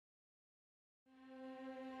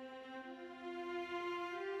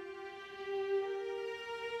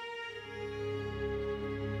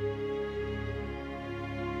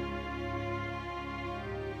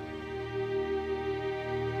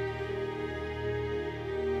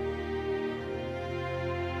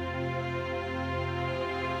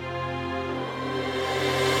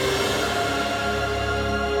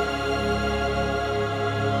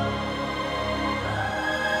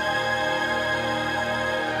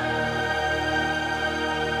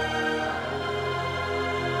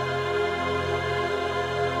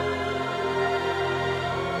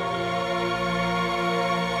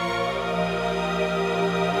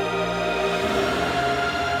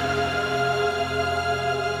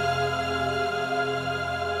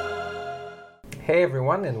Hey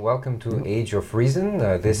everyone, and welcome to Age of Reason.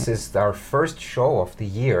 This is our first show of the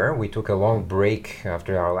year. We took a long break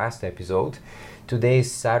after our last episode. Today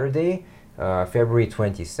is Saturday, February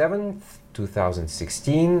 27th,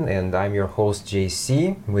 2016, and I'm your host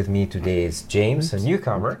JC. With me today is James, a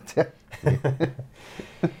newcomer.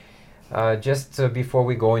 Just before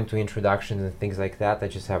we go into introductions and things like that, I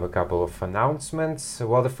just have a couple of announcements.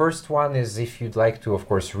 Well, the first one is if you'd like to, of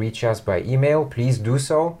course, reach us by email, please do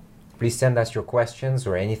so. Please send us your questions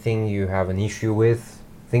or anything you have an issue with,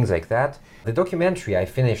 things like that. The documentary I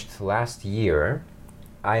finished last year,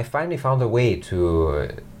 I finally found a way to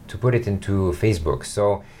put it into Facebook.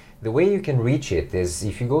 So the way you can reach it is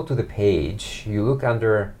if you go to the page, you look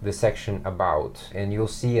under the section About, and you'll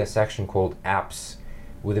see a section called Apps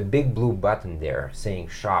with a big blue button there saying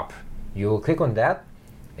Shop. You'll click on that,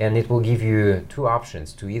 and it will give you two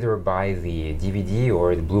options to either buy the DVD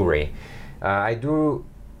or the Blu-ray. I do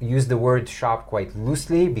use the word shop quite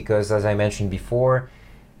loosely because, as I mentioned before,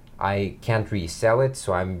 I can't really sell it,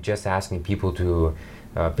 so I'm just asking people to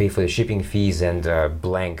pay for the shipping fees and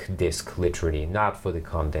blank disc, literally, not for the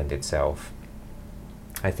content itself.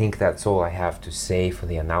 I think that's all I have to say for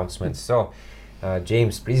the announcements. So,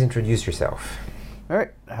 James, please introduce yourself. All right.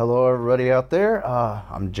 Hello, everybody out there.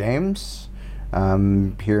 I'm James.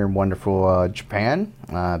 I'm here in wonderful Japan.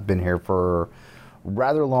 I've been here for a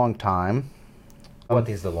rather long time. What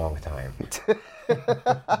is the long time?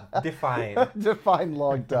 Define. Define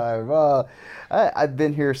long time. I've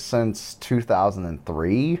been here since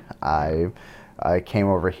 2003. I came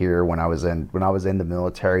over here when I was in the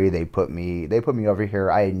military. They put me over here.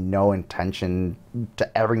 I had no intention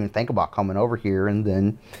to ever even think about coming over here. And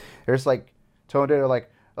then there's like, they're like,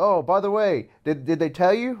 oh, by the way, did they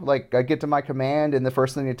tell you? Like, I get to my command, and the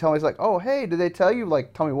first thing they tell me is like, oh, hey, did they tell you?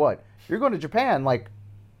 Like, tell me what? You're going to Japan. Like,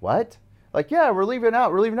 what? Like, yeah, we're leaving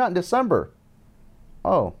out in December.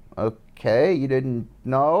 Oh, okay, you didn't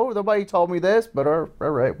know? Nobody told me this, but all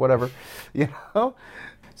right, whatever, you know?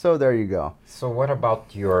 So there you go. So what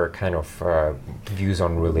about your kind of views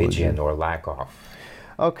on religion or lack of?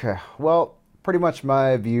 Okay, well, pretty much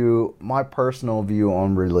my personal view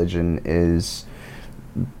on religion is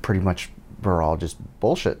pretty much we're all just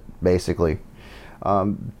bullshit, basically.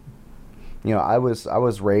 I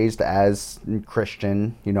was raised as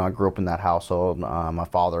Christian. I grew up in that household. My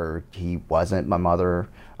father, he wasn't. My mother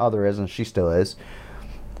is, and she still is.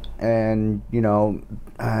 And,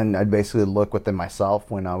 and I basically look within myself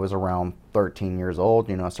when I was around 13 years old.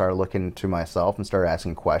 I started looking into myself and started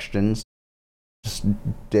asking questions. Just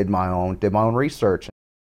did my own research.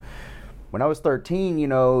 When I was 13,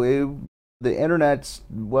 the internet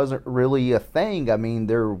wasn't really a thing. I mean,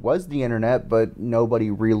 there was the internet, but nobody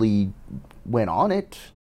really went on it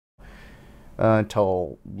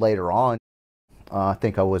until later on. I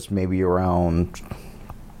think I was maybe around,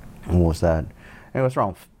 what was that? It was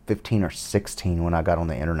around 15 or 16 when I got on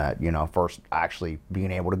the internet, first actually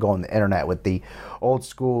being able to go on the internet with the old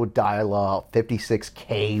school dial-up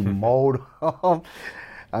 56K modem.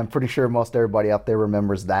 I'm pretty sure most everybody out there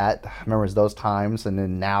remembers those times. And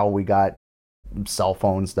then now we got cell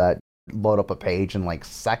phones that load up a page in like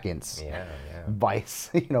seconds. Yeah. By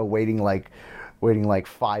waiting like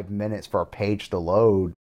 5 minutes for a page to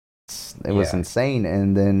load. It was insane.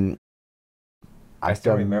 And then I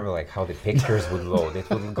still remember like how the pictures would load. It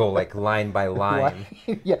would go like line by line.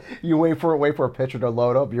 Yeah, you wait for a picture to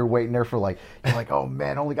load up. You're waiting there for you're like, oh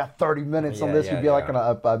man, only got 30 minutes on this. You'd be like in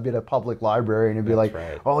a public library, and it'd be like,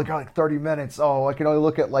 right. Oh, I got like 30 minutes. Oh, I can only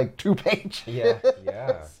look at like 2 pages.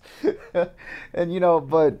 Yeah. And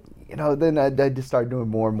then I just started doing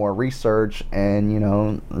more and more research,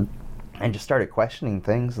 and and just started questioning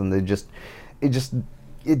things, and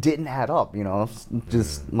it didn't add up.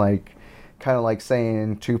 Just like. Kind of like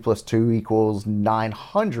saying 2 + 2 =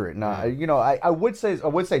 900. Now, I would say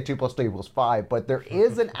 2 + 2 = 5, but there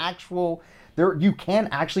is an actual you can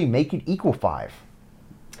actually make it equal 5.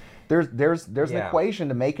 There's an equation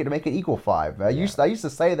to make it equal 5. I used to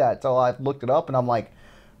say that until I looked it up, and I'm like,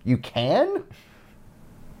 you can?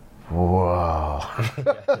 Whoa.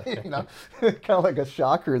 Kind of like a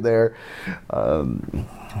shocker there.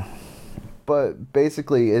 But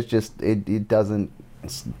basically, it's just it doesn't.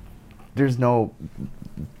 There's no,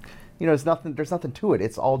 there's nothing to it.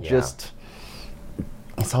 It's all just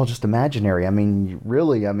imaginary. I mean,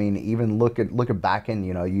 really, even look at back in,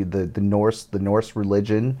 the Norse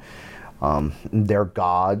religion. their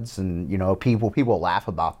gods, and people laugh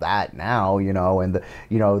about that now, and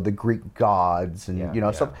the Greek gods,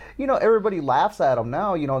 and stuff. Everybody laughs at them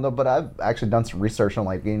now, but I've actually done some research on,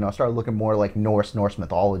 like, started looking more like Norse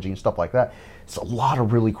mythology and stuff like that. It's a lot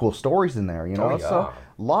of really cool stories in there, so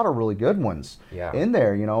a lot of really good ones in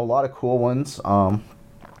there, a lot of cool ones.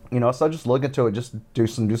 So just look into it, just do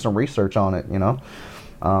some research on it, and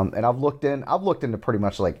I've looked into pretty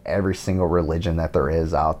much like every single religion that there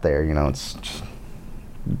is out there. It's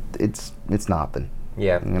just, it's nothing.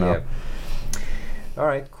 Yeah. All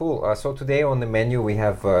right, cool. So today on the menu we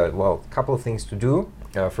have a couple of things to do.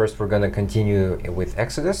 First, we're gonna continue with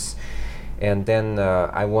Exodus, and then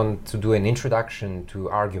I want to do an introduction to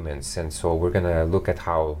arguments, and so we're gonna look at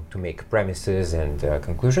how to make premises and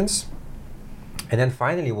conclusions. And then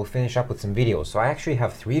finally, we'll finish up with some videos. So I actually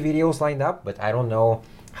have 3 videos lined up, but I don't know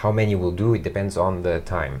how many we'll do. It depends on the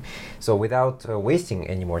time. So without wasting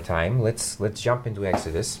any more time, let's jump into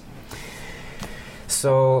Exodus.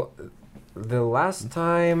 So the last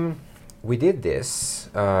time we did this,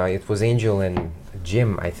 it was Angel and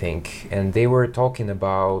Jim, I think, and they were talking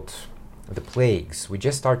about the plagues. We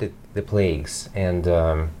just started the plagues, and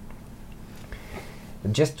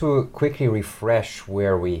just to quickly refresh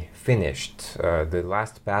where we finished, the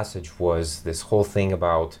last passage was this whole thing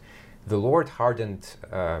about the Lord hardened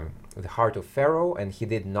the heart of Pharaoh, and he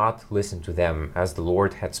did not listen to them as the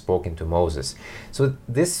Lord had spoken to Moses. So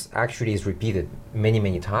this actually is repeated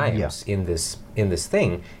many times in this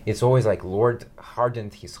thing. It's always like Lord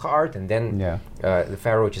hardened his heart, and then the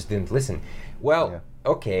Pharaoh just didn't listen. Well,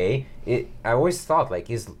 okay, I always thought, like,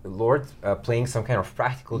 is Lord playing some kind of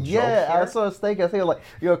practical joke here? That's what I was thinking. I think, like,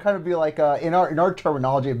 kind of be like, in our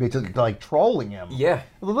terminology, it'd be just like trolling him. Yeah.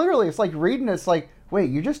 Literally, it's like reading it's like, wait,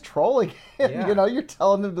 you're just trolling him. Yeah. You're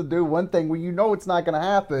telling him to do one thing when it's not going to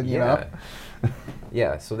happen,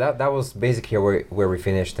 Yeah, so that was basically where we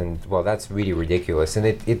finished, and, well, that's really ridiculous, and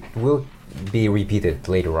it will be repeated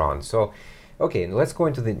later on. So, okay, let's go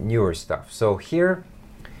into the newer stuff. So here,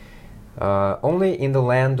 only in the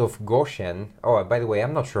land of Goshen. Oh, by the way,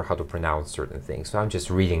 I'm not sure how to pronounce certain things, so I'm just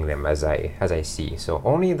reading them as I see. So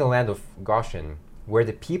only in the land of Goshen, where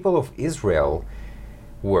the people of Israel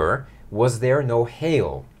were, was there no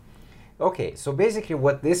hail. Okay, so basically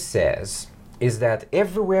what this says is that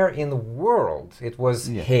everywhere in the world it was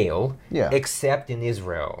hail, except in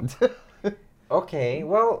Israel. Okay,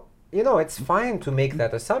 well, it's fine to make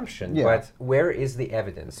that assumption, but where is the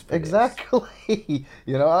evidence for exactly?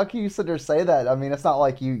 How can you sit there and say that? I mean, it's not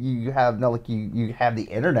like you have you have the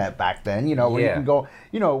internet back then, where you can go,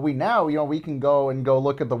 we can go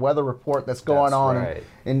look at the weather report that's going on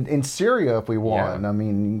in Syria if we want. I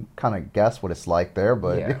mean, kind of guess what it's like there,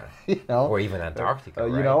 but or even Antarctica,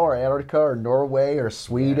 right? Or Antarctica, or Norway, or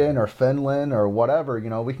Sweden, or Finland, or whatever.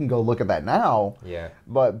 We can go look at that now. Yeah.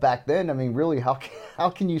 But back then, I mean, really, how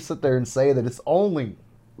can you sit there and say that it's only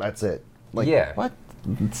that's it? Like, what?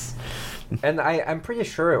 And I'm pretty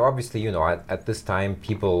sure, obviously, at this time,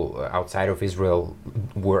 people outside of Israel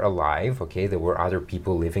were alive. Okay, there were other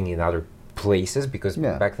people living in other places, because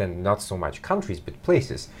back then, not so much countries, but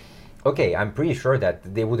places. Okay, I'm pretty sure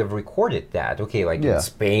that they would have recorded that. Okay, like in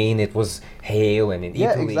Spain it was hail, and in Italy.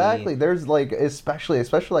 Yeah, exactly. There's like, especially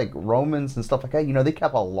like Romans and stuff like that. They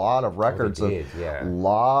kept a lot of records. A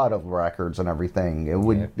lot of records and everything.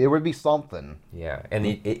 It would be something. Yeah, and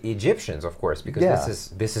Egyptians, of course, because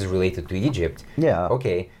this is related to Egypt. Yeah.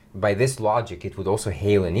 Okay, by this logic, it would also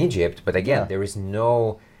hail in Egypt, but again, there's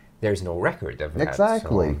no record of that.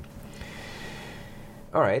 Exactly. So.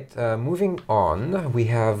 All right, moving on, we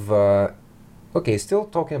have, still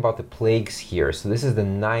talking about the plagues here. So this is the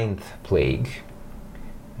 9th plague.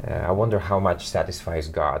 I wonder how much satisfies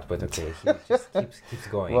God, but okay, he just keeps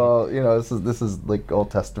going. Well, this is like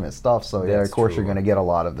Old Testament stuff, so That's of course true. You're going to get a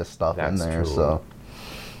lot of this stuff in there. True. So.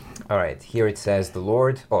 All right, here it says,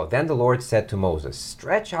 then the Lord said to Moses,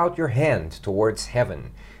 "Stretch out your hand towards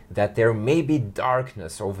heaven, that there may be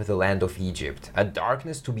darkness over the land of Egypt, a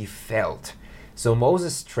darkness to be felt." So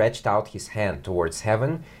Moses stretched out his hand towards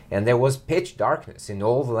heaven, and there was pitch darkness in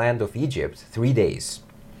all the land of Egypt 3 days.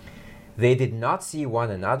 They did not see one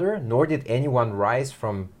another, nor did anyone rise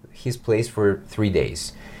from his place for 3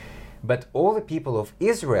 days. But all the people of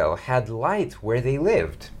Israel had light where they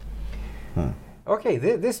lived. Okay,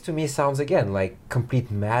 this to me sounds again like complete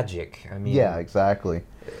magic. I mean, yeah, exactly.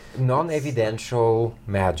 Non-evidential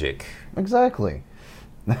magic. Exactly.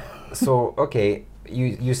 So, okay,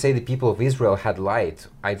 you say the people of Israel had light.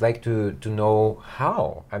 I'd like to know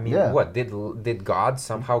how. I mean, what did God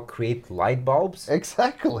somehow create light bulbs?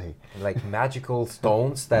 Exactly. Like magical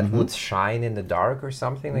stones that would shine in the dark or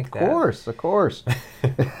something like that? Of course.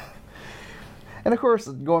 And of course,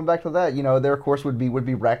 going back to that, there of course would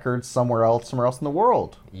be records somewhere else in the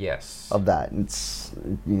world Yes. of that. It's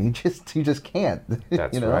you just can't.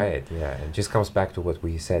 That's right. Yeah, it just comes back to what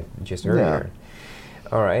we said just earlier.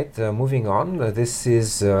 All right, moving on. This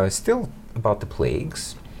is still about the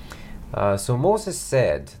plagues. So Moses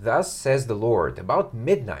said, "Thus says the Lord, about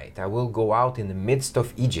midnight I will go out in the midst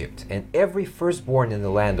of Egypt, and every firstborn in the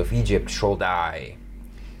land of Egypt shall die.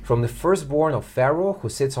 From the firstborn of Pharaoh who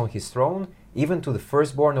sits on his throne, even to the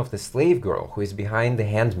firstborn of the slave girl who is behind the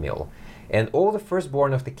handmill, and all the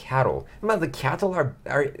firstborn of the cattle." Man, the cattle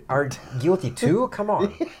are guilty too? Come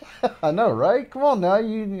on. I know, right? Come on now,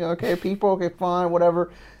 okay? People, okay, fine,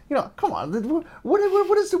 whatever. Come on. What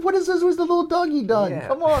is this with the little doggy done? Yeah.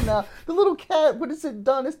 Come on now, the little cat. What has it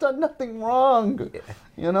done? It's done nothing wrong.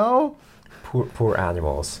 Poor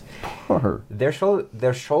animals. Poor. There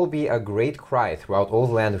shall be a great cry throughout all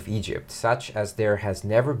the land of Egypt, such as there has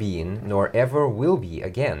never been, nor ever will be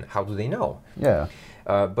again. How do they know? Yeah.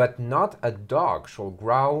 But not a dog shall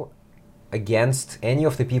growl against any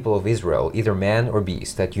of the people of Israel, either man or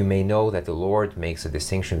beast, that you may know that the Lord makes a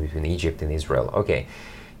distinction between Egypt and Israel. Okay,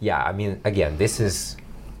 yeah, I mean, again, this is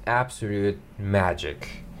absolute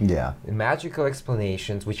magic. Yeah. Magical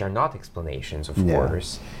explanations, which are not explanations, of Yeah.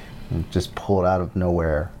 course. Just pull it out of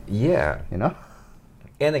nowhere. Yeah.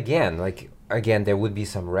 And again, there would be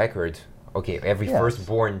some record. Okay, every Yes.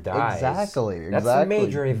 firstborn dies. Exactly. That's a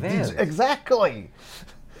major event. Exactly.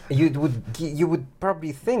 You would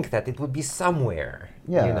probably think that it would be somewhere.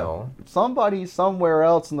 Yeah. Somebody somewhere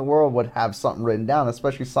else in the world would have something written down,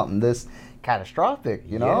 especially something this catastrophic.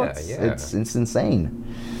 Yeah, It's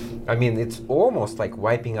insane. I mean, it's almost like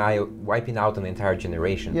wiping out an entire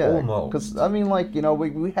generation. Yeah, Almost.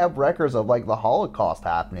 because we have records of like the Holocaust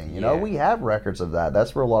happening. Yeah. We have records of that.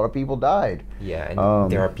 That's where a lot of people died. Yeah,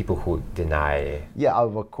 and there are people who deny. Yeah,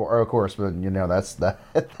 of course, but that's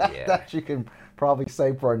that you can probably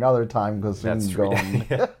say for another time because That's you can go true.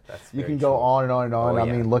 Yeah, that's you very can go true. on and on and on. Oh, I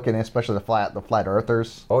yeah. mean, looking especially the flat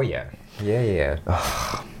earthers. Oh yeah, yeah.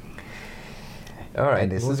 All right,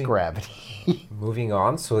 And this is gravity. Moving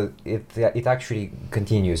on, so it actually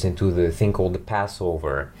continues into the thing called the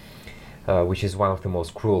Passover, which is one of the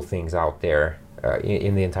most cruel things out there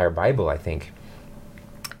in the entire Bible, I think.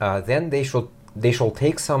 Then they shall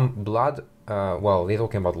take some blood. They're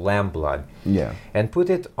talking about lamb blood. Yeah. And put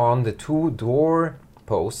it on the two door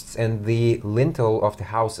posts and the lintel of the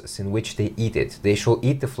houses in which they eat it. They shall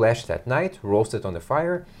eat the flesh that night, roasted on the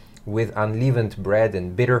fire. With unleavened bread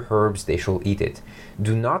and bitter herbs they shall eat it.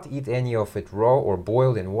 Do not eat any of it raw or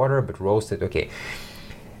boiled in water, but roasted. Okay.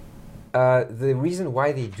 The reason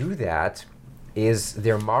why they do that is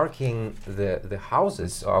they're marking the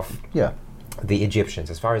houses of Yeah. the Egyptians,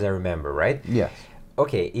 as far as I remember, right? Yes.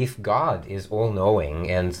 Okay, if God is all-knowing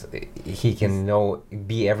and he can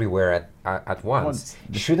be everywhere at once,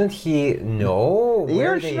 shouldn't he know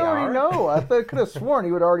where they should are? already know. I could have sworn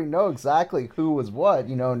he would already know exactly who was what.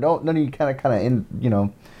 None of you kind of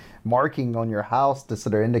marking on your house to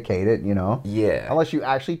sort of indicate it. Yeah. Unless you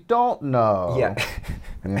actually don't know. Yeah.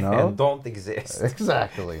 And don't exist.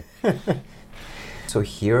 Exactly. So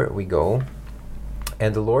here we go.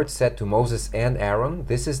 And the Lord said to Moses and Aaron,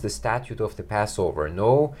 "This is the statute of the Passover.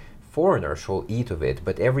 No foreigner shall eat of it,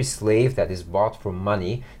 but every slave that is bought for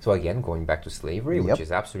money." So again, going back to slavery, Yep. which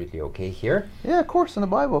is absolutely okay here. Yeah, of course, in the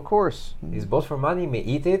Bible, of course. Is bought for money may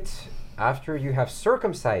eat it after you have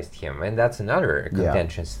circumcised him. And that's another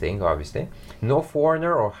contentious thing, obviously. No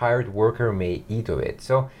foreigner or hired worker may eat of it.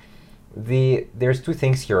 So there's two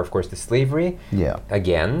things here, of course, the slavery,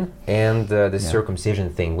 again, and the circumcision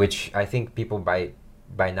thing, which I think people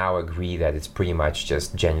by now agree that it's pretty much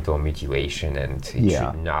just genital mutilation and it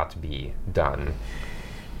should not be done.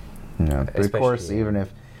 Yeah, but of course, even if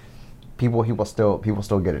people still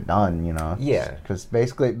get it done, Yeah. Because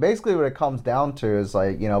basically what it comes down to is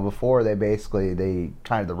like, before they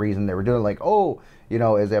kind of the reason they were doing like,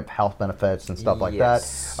 is they have health benefits and stuff like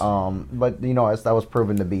Yes. that. But as that was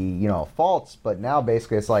proven to be false. But now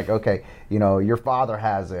basically it's like, okay, your father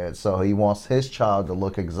has it, so he wants his child to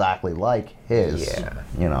look exactly like his.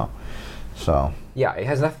 Yeah. So. Yeah, it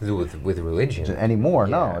has nothing to do with religion anymore.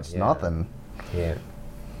 Yeah, No, it's nothing. Yeah.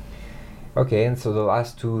 Okay, and so the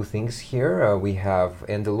last two things here we have,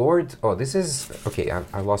 and the Lord. Oh, this is okay.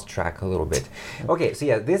 I lost track a little bit. Okay, so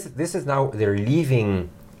yeah, this is now they're leaving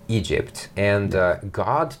Egypt, and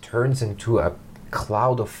God turns into a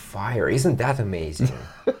cloud of fire. Isn't that amazing?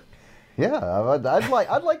 Yeah, I'd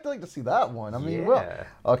like to see that one. I mean,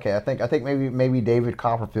 okay, I think maybe David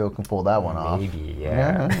Copperfield can pull that one off. Maybe,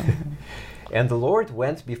 yeah. And the Lord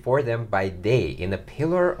went before them by day in a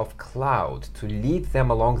pillar of cloud to lead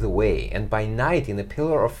them along the way, and by night in a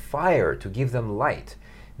pillar of fire to give them light,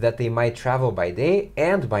 that they might travel by day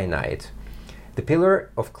and by night. The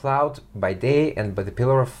pillar of cloud by day and by the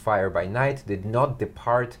pillar of fire by night did not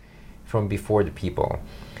depart from before the people.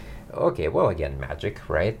 Okay, well, again, magic,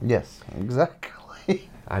 right? Yes, exactly.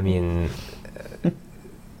 I mean,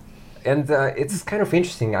 and it's kind of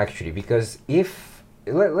interesting actually, because if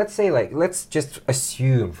let's say, like, let's just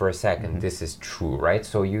assume for a second this is true, right?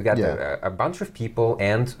 So you got a bunch of people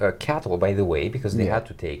and cattle, by the way, because they had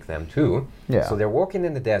to take them too. Yeah. So they're walking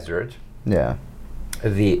in the desert. Yeah.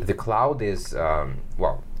 The cloud is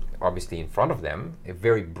well, obviously in front of them,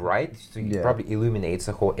 very bright, so it probably illuminates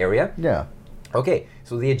the whole area. Yeah. Okay,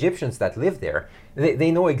 so the Egyptians that live there, they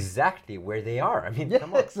know exactly where they are. I mean,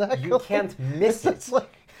 come on, exactly. you can't miss it.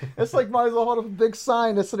 It's like might as well hold up a big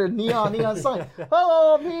sign that's sort of neon sign.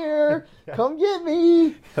 Hello, I'm here. Come get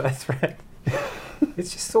me. That's right.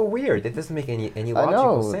 It's just so weird. It doesn't make any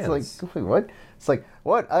logical sense. It's like, wait, what? It's like,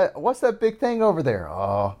 what? What's that big thing over there?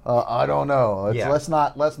 Oh, I don't know. Let's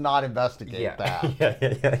not investigate that.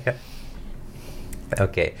 Yeah.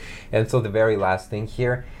 Okay, and so the very last thing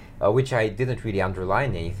here, which I didn't really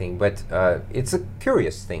underline anything, but it's a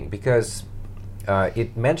curious thing, because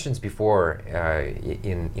it mentions before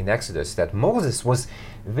in Exodus that Moses was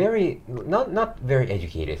not very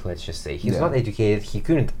educated. Let's just say he's not educated. He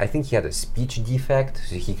couldn't. I think he had a speech defect,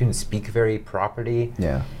 so he couldn't speak very properly.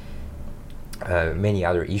 Yeah. Many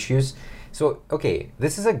other issues. So okay,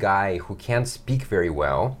 this is a guy who can't speak very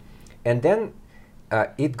well, and then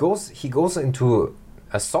he goes into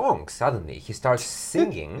a song. Suddenly he starts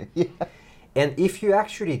singing. And if you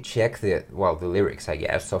actually check the lyrics, I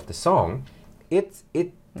guess, of the song, it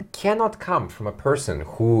cannot come from a person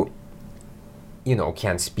who,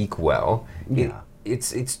 can speak well. Yeah.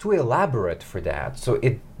 It's too elaborate for that, so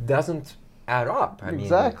it doesn't add up. I mean,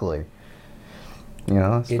 exactly.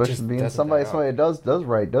 Especially being somebody that does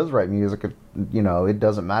write music. It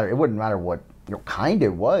doesn't matter. It wouldn't matter what kind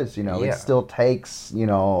it was. It still takes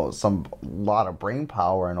some lot of brain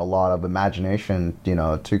power and a lot of imagination.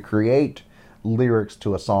 To create lyrics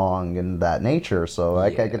to a song and that nature. So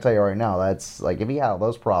I can tell you right now, that's like, if you have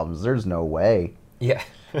those problems, there's no way. Yeah.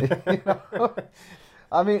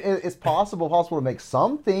 I mean, it's possible to make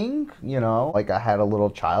something, like I had a little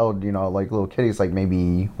child, like little kid, he's like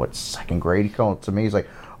maybe second grade, he came up to me, he's like,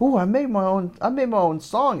 oh, I made my own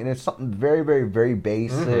song, and it's something very, very, very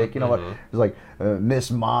basic, it's like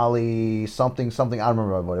Miss Molly something, I don't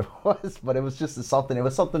remember what it was, but it was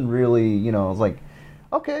something really, it was like,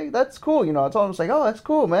 okay, that's cool, I told him, it's like, oh, that's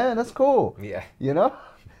cool, man, that's cool. Yeah.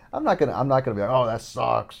 I'm not gonna be like, oh, that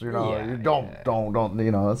sucks, don't,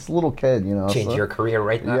 it's a little kid, Change your career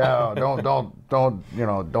right now. Yeah,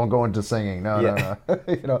 don't go into singing. No.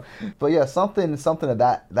 But yeah, something of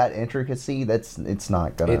that intricacy, it's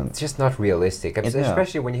not gonna. It's just not realistic,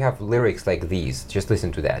 especially when you have lyrics like these. Just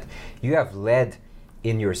listen to that. You have led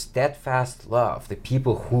in your steadfast love the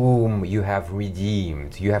people whom you have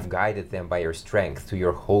redeemed. You have guided them by your strength to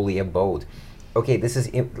your holy abode. Okay, this is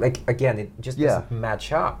again, it just doesn't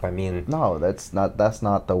match up. I mean, no, that's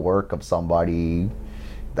not the work of somebody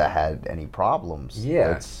that had any problems.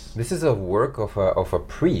 Yeah, this is a work of a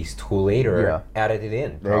priest who later added it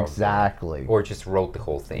in. Probably. Exactly. Or just wrote the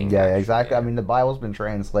whole thing. Yeah, actually. Exactly. I mean, the Bible's been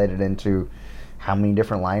translated into how many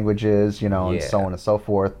different languages, and so on and so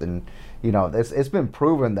forth, and it's been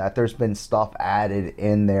proven that there's been stuff added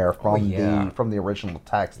in there from the original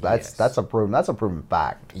text. That's a proven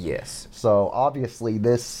fact. Yes. So obviously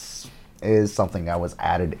this is something that was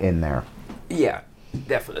added in there. Yeah,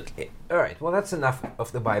 definitely. All right. Well, that's enough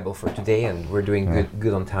of the Bible for today, and we're doing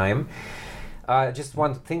good on time. Just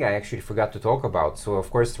one thing I actually forgot to talk about. So, of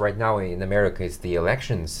course, right now in America it's the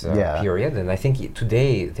elections period, and I think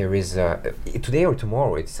today there is today or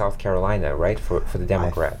tomorrow it's South Carolina, right, for the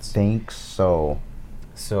Democrats. I think so.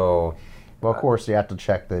 So, well, of course, you have to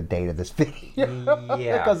check the date of this video.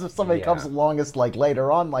 Because if somebody comes along, it's like later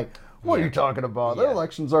on, like, what are you talking about? The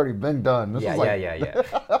election's already been done. Yeah.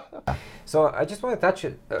 So I just want to touch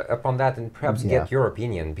upon that and perhaps get your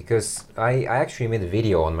opinion, because I actually made a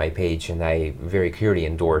video on my page and I very clearly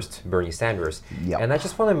endorsed Bernie Sanders. And I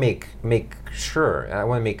just want to make sure, I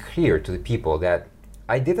want to make clear to the people that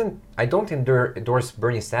I don't endorse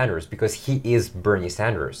Bernie Sanders because he is Bernie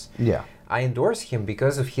Sanders. Yeah. I endorse him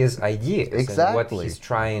because of his ideas and what he's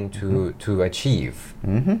trying to achieve,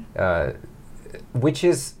 which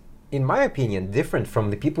is, in my opinion, different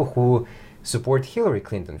from the people who support Hillary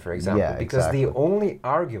Clinton, for example, Yeah, because exactly. the only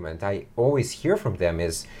argument I always hear from them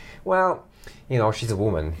is, well, she's a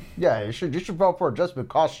woman. Yeah, you should vote for her just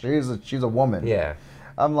because she's a woman. Yeah.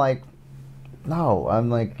 I'm like, no. I'm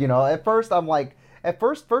like, at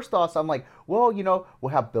first first thoughts, I'm like, well,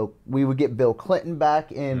 we would get Bill Clinton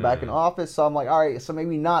back in office. So I'm like, all right, so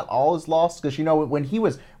maybe not all is lost, because when he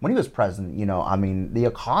was president, I mean, the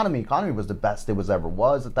economy was the best it was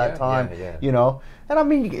at that time. Yeah. And I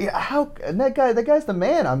mean, that guy's the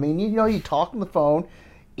man. I mean, you talk on the phone,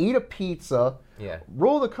 eat a pizza,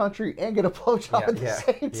 rule the country, and get a blowjob at the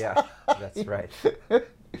same time. Yeah, that's right.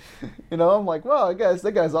 I'm like, well,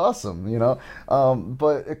 that guy's awesome,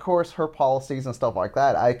 But of course, her policies and stuff like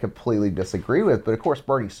that, I completely disagree with. But of course,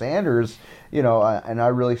 Bernie Sanders, and I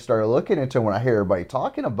really started looking into him when I hear everybody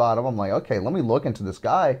talking about him. I'm like, okay, let me look into this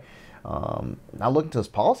guy. I look into his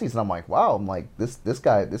policies, and I'm like, wow, this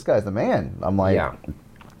guy's the man. I'm like,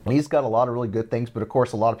 he's got a lot of really good things, but of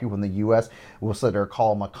course, a lot of people in the U.S. will sit there and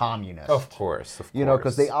call him a communist. Of course.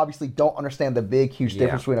 Because they obviously don't understand the big, huge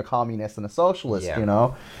difference between a communist and a socialist.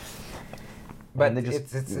 But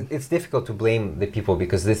it's difficult to blame the people,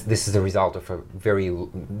 because this is the result of a very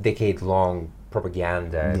decade-long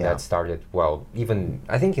propaganda that started, well, even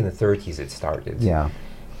I think in the 30s it started. Yeah.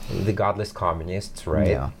 The godless communists, right?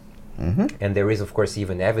 Yeah. Mm-hmm. And there is, of course,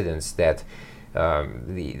 even evidence that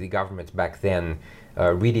the government back then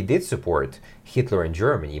really did support Hitler in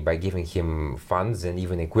Germany by giving him funds and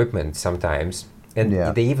even equipment sometimes. And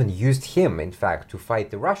they even used him, in fact, to fight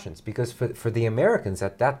the Russians, because for the Americans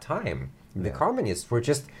at that time, the communists were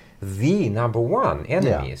just the number one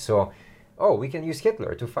enemy. Yeah. So, we can use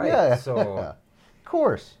Hitler to fight. Yeah. So, of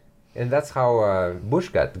course. And that's how Bush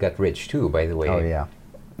got rich too, by the way. Oh, yeah.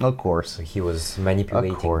 Of course. So he was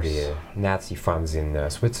manipulating the Nazi funds in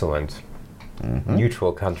Switzerland. Mm-hmm.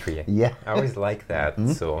 Neutral country. Yeah. I always like that.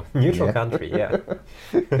 Mm-hmm. So, neutral country, yeah.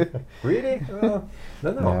 Really? Well,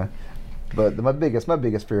 no. Yeah. But my biggest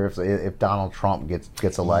fear is if Donald Trump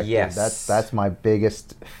gets elected. Yes. That's my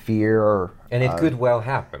biggest fear. And it could well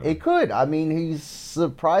happen. It could. I mean,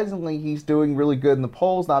 he's doing really good in the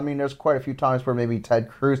polls. I mean, there's quite a few times where maybe Ted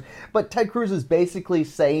Cruz, but Ted Cruz is basically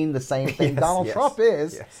saying the same thing Donald Trump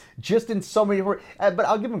is, just in so many different. But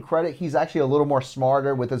I'll give him credit. He's actually a little more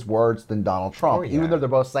smarter with his words than Donald Trump, even though they're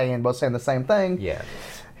both saying the same thing. Yeah.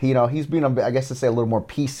 He's being, I guess, to say a little more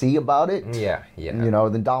PC about it. Yeah.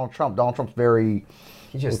 Than Donald Trump. Donald Trump's very...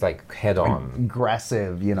 He's just like head on.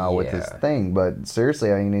 Aggressive, with his thing. But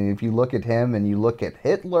seriously, I mean, if you look at him and you look at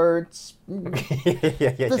Hitler, it's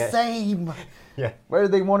the same. Yeah. Where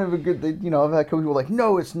they want to be good, I've had people like,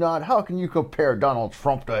 no, it's not. How can you compare Donald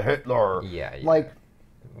Trump to Hitler? Yeah. Like,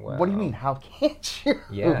 what do you mean? How can't you?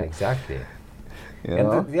 Yeah, exactly.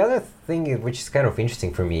 And the other thing which is kind of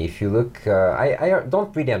interesting for me, if you look, I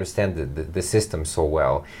don't really understand the system so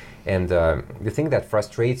well. And the thing that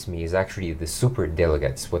frustrates me is actually the super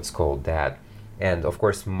delegates, what's called that. And of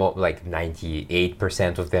course, like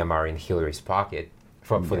 98% of them are in Hillary's pocket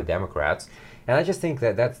for the Democrats. And I just think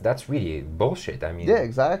that's really bullshit. I mean, yeah,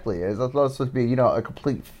 exactly. It's supposed to be, a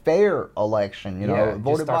complete fair election.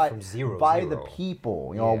 Voted by the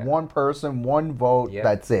people. One person, one vote. Yeah.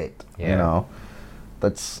 That's it. Yeah.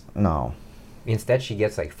 That's no. Instead, she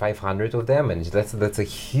gets like 500 of them, and that's a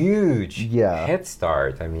huge head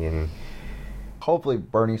start. I mean, hopefully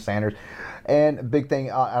Bernie Sanders. And big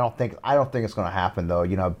thing, I don't think it's going to happen though.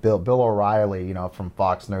 Bill O'Reilly, from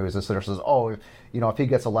Fox News, says, if he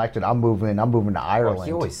gets elected, I'm moving to Ireland. Well,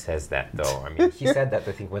 he always says that though. I mean, he said that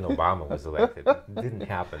I think when Obama was elected, it didn't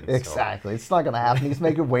happen. Exactly, it's not going to happen. He's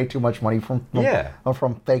making way too much money from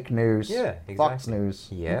fake news. Yeah, exactly. Fox News.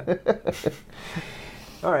 Yeah.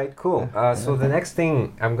 All right, cool. So the next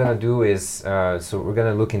thing I'm going to do is, so we're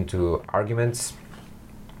going to look into arguments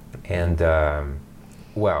and,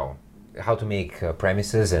 how to make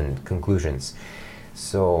premises and conclusions.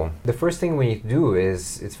 So the first thing we need to do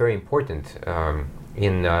is, it's very important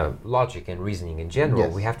in logic and reasoning in general,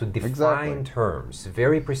 we have to define terms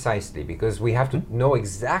very precisely, because we have to know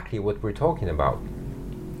exactly what we're talking about.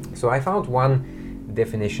 So I found one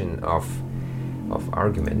definition of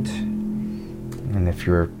argument. And if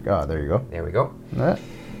you're, there you go. There we go.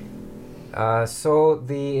 So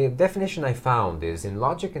the definition I found is, in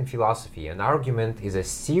logic and philosophy, an argument is a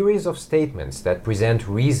series of statements that present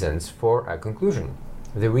reasons for a conclusion.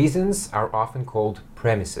 The reasons are often called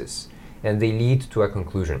premises, and they lead to a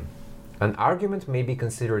conclusion. An argument may be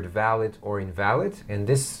considered valid or invalid, and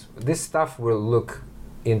this stuff we'll look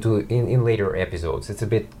into in later episodes. It's a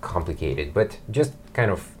bit complicated, but just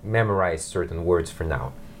kind of memorize certain words for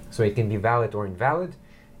now. So it can be valid or invalid,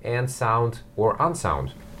 and sound or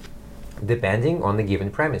unsound, depending on the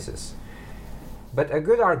given premises. But a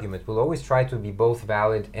good argument will always try to be both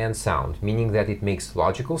valid and sound, meaning that it makes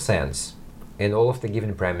logical sense and all of the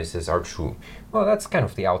given premises are true. Well, that's kind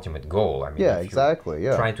of the ultimate goal. I mean, Yeah, if exactly.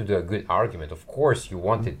 you're Yeah. trying to do a good argument, of course you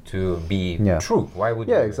want it to be Yeah. true. Why would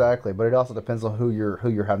Yeah, you? exactly. But it also depends on who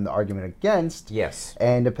you're having the argument against. Yes.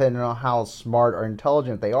 And depending on how smart or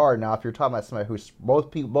intelligent they are. Now, if you're talking about somebody who's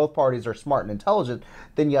both parties are smart and intelligent,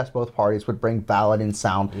 then yes, both parties would bring valid and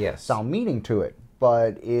sound Yes. sound meaning to it.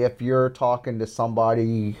 But if you're talking to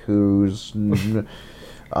somebody who's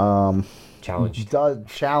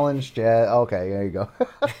challenged, yeah, okay, there you go.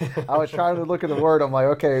 I was trying to look at the word. I'm like,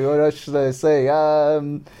 okay, what else should I say?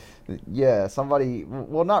 Yeah, somebody.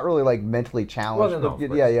 Well, not really like mentally challenged. Well, no, but of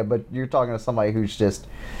yeah, course. yeah. But you're talking to somebody who's just,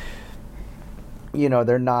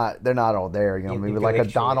 they're not all there. Maybe like a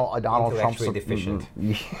Donald Trump. Intellectually deficient.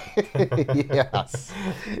 Yes.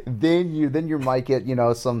 Then you might get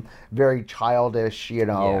some very childish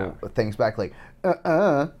things back like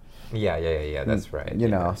Yeah. That's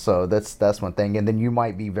right. So that's one thing, and then you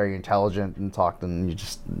might be very intelligent and talk, and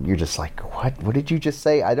you're just like, what did you just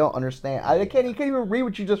say? I don't understand. I can't even read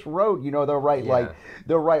what you just wrote. They'll write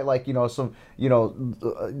some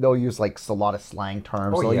they'll use like a lot of slang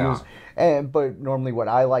terms. Oh, They'll yeah. but normally what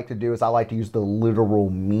I like to do is I like to use the literal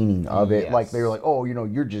meaning of it. Yes. Like they're like, oh,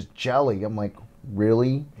 you're just jelly. I'm like,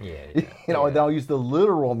 really? Yeah. And I'll use the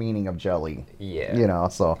literal meaning of jelly. Yeah.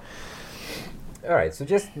 So. All right, so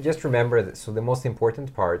just remember that. So the most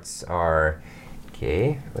important parts are,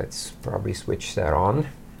 okay, let's probably switch that on.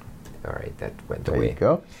 All right, that went There away. you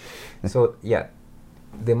go. So yeah,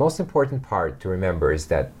 the most important part to remember is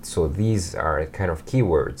that, so these are kind of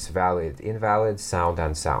keywords: valid, invalid, sound,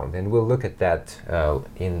 unsound, and we'll look at that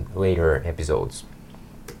in later episodes.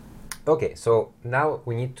 Okay, so now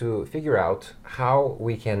we need to figure out how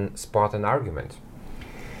we can spot an argument.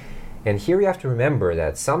 And here you have to remember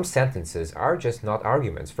that some sentences are just not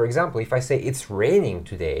arguments. For example, if I say it's raining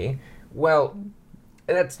today, well,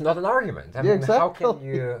 that's not an argument. I mean, exactly. how can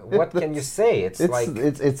you? What can you say? It's like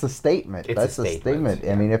it's a statement. It's That's a statement,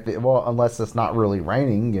 I mean, unless it's not really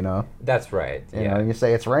raining, That's right. Yeah. You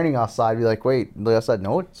say it's raining outside, be like, wait, outside?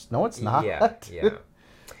 No, it's not. Yeah.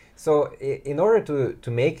 So in order to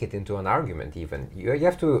make it into an argument, even you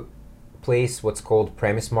have to place what's called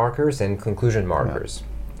premise markers and conclusion markers.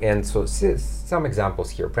 And so some examples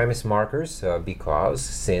here: premise markers, because,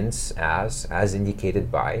 since, as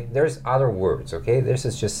indicated by. There's other words, okay? This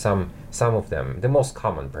is just some of them, the most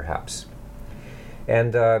common perhaps.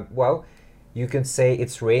 And you can say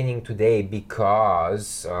it's raining today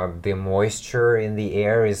because the moisture in the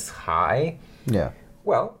air is high. Yeah.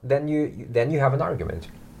 Well, then you have an argument.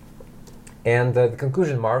 And the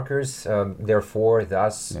conclusion markers, therefore,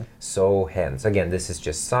 thus, so, hence. Again, this is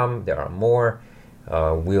just some. There are more.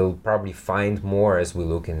 We'll probably find more as we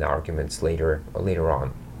look in the arguments later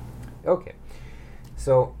on. Okay,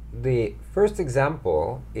 so the first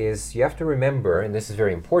example is, you have to remember, and this is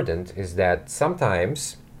very important, is that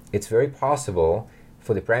sometimes it's very possible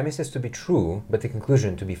for the premises to be true, but the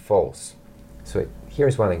conclusion to be false. So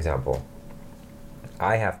here's one example.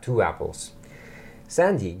 I have 2 apples.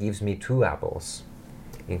 Sandy gives me 2 apples.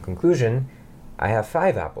 In conclusion, I have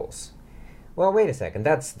 5 apples. Well, wait a second.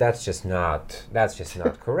 That's just not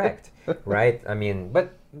correct, right? I mean,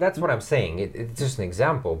 but that's what I'm saying. It's just an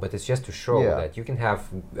example, but it's just to show that you can have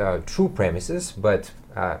true premises, but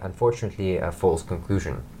unfortunately a false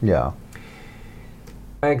conclusion. Yeah.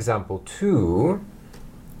 Example 2,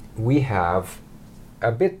 we have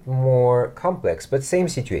a bit more complex, but same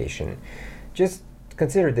situation. Just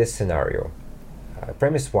consider this scenario.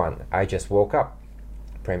 Premise 1, I just woke up.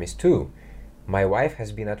 Premise 2, my wife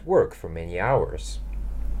has been at work for many hours.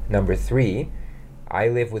 Number 3, I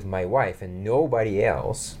live with my wife and nobody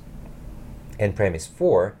else. And premise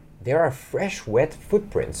 4, there are fresh, wet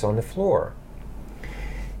footprints on the floor.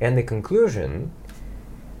 And the conclusion,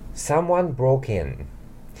 someone broke in.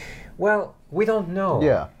 Well, we don't know.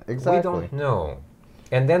 Yeah, exactly. We don't know.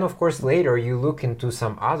 And then, of course, later you look into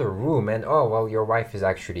some other room and, oh, well, your wife is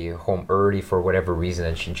actually home early for whatever reason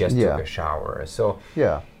and she just took a shower. So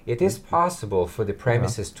it is possible for the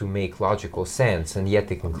premises to make logical sense, and yet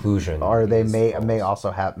the conclusion. Or they is may false.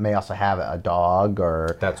 also have a dog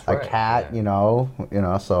or a cat,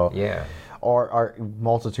 so Yeah. or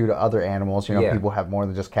multitude of other animals. People have more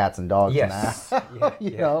than just cats and dogs. Yes.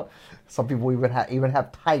 Now. Some people even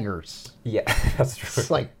have tigers. Yeah, that's true.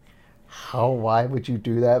 It's like, why would you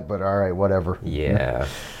do that? But all right, whatever. Yeah.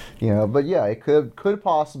 But yeah, it could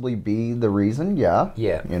possibly be the reason. Yeah.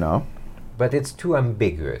 Yeah. But it's too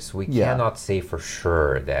ambiguous. We cannot say for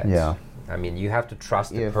sure that. Yeah. I mean, you have to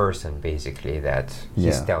trust the person, basically, that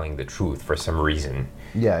he's telling the truth for some reason.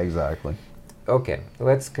 Yeah, exactly. Okay,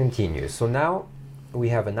 let's continue. So now we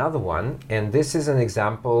have another one, and this is an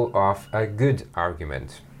example of a good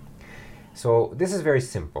argument. So this is very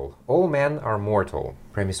simple. All men are mortal,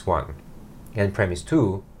 premise 1. And premise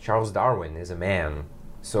 2, Charles Darwin is a man.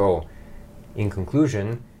 So, in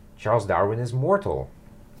conclusion, Charles Darwin is mortal.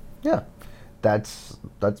 Yeah, that's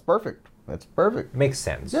perfect. That's perfect. Makes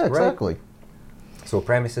sense, Yeah, right? exactly. So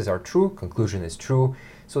premises are true, conclusion is true.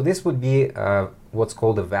 So this would be what's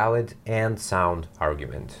called a valid and sound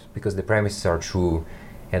argument, because the premises are true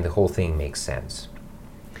and the whole thing makes sense.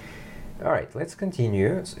 All right, let's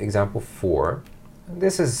continue. So example 4.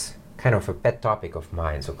 This is kind of a pet topic of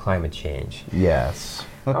mine, so climate change. Yes.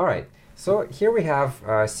 All right, so here we have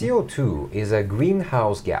CO2 is a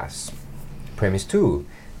greenhouse gas. Premise 2,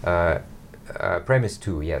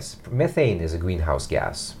 yes, methane is a greenhouse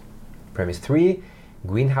gas. Premise 3,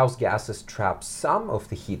 greenhouse gases trap some of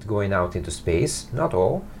the heat going out into space, not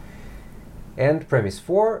all. And premise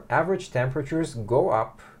 4, average temperatures go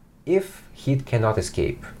up if heat cannot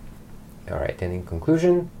escape. All right, and in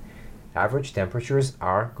conclusion, average temperatures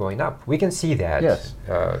are going up. We can see that. Yes.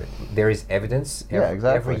 There is evidence. Exactly.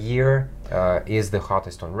 Every year is the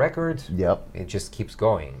hottest on record. Yep. It just keeps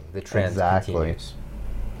going. The trend Exactly. continues.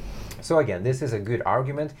 So again, this is a good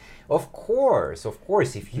argument. Of course,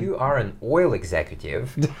 if you are an oil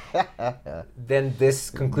executive, then this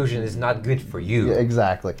conclusion is not good for you. Yeah,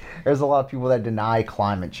 exactly. There's a lot of people that deny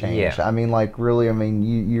climate change. Yeah. I mean, like, really, I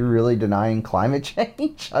mean, you're really denying climate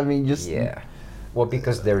change? I mean, just... Yeah. Well,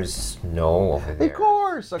 because there is snow over there. Of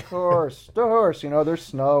course. You know, there's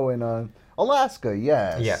snow in Alaska,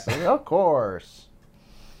 yes. Yeah. Of course.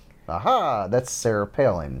 Aha, that's Sarah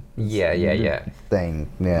Palin. Yeah. Thing,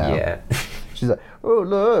 yeah. Yeah. She's like, oh,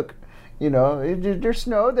 look, you know, there's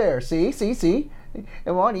snow there. See?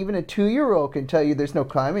 And what, even a 2-year-old can tell you there's no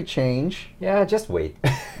climate change. Yeah, just wait.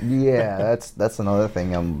 Yeah, that's another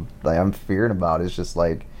thing I'm fearing about. Is just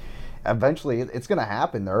like, eventually it's gonna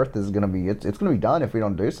happen. The Earth is gonna be it's gonna be done if we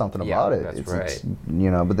don't do something about it. That's right. It's, you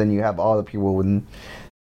know, but then you have all the people with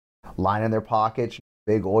lining their pockets,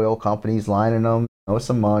 big oil companies lining them, you know,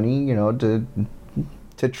 some money, you know, to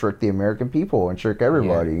trick the American people and trick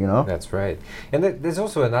everybody, you know. That's right. And there's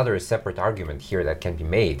also another separate argument here that can be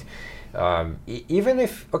made. Even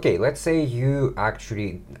if, okay, let's say you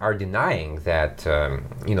actually are denying that,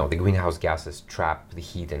 you know, the greenhouse gases trap the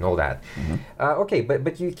heat and all that. Mm-hmm. Okay,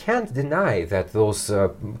 but you can't deny that those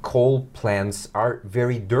coal plants are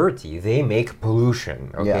very dirty. They make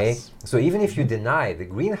pollution, okay? Yes. So even if you deny the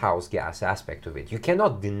greenhouse gas aspect of it, you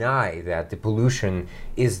cannot deny that the pollution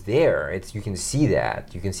is there. You can see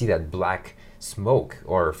that. You can see that black smoke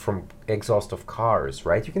or from exhaust of cars,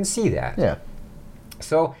 right? You can see that. Yeah.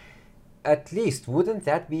 So at least, wouldn't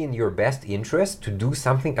that be in your best interest to do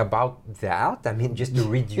something about that? I mean, just to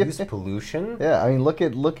reduce pollution? Yeah, I mean, look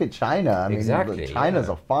at China. I mean, Exactly, China's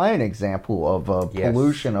yeah. a fine example of Yes.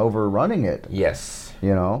 pollution overrunning it. Yes.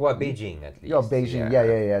 You know. Well, Beijing at least. Yeah, Beijing.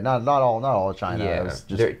 Yeah. Not all of China. Yeah, It's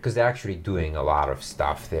just, because they're actually doing a lot of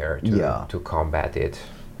stuff there to combat it.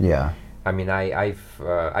 yeah. I mean, I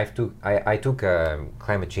took a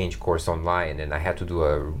climate change course online, and I had to do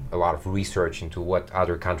a lot of research into what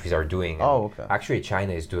other countries are doing. And Oh, okay. Actually,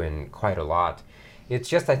 China is doing quite a lot. It's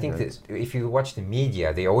just, I think that if you watch the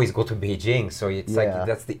media, they always go to Beijing, so it's Yeah. like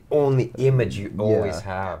that's the only image you always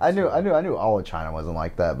have. I knew all of China wasn't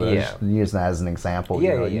like that, but I was just using that as an example.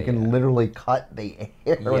 Yeah, you know, you can literally cut the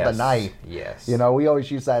air with a Yes, knife. Yes. You know, we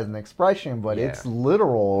always use that as an expression, but Yeah. it's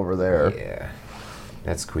literal over there. Yeah.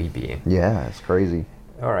 That's creepy. Yeah, it's crazy.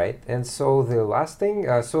 All right, and so the last thing,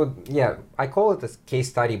 I call it a case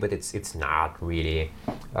study, but it's not really.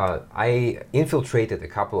 I infiltrated a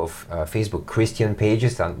couple of Facebook Christian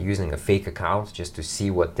pages on using a fake account just to see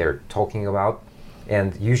what they're talking about,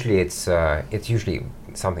 and usually it's usually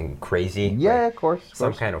something crazy. Yeah, like of course.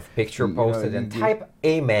 some kind of picture You know, posted, and type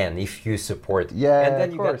amen if you support. Yeah, and then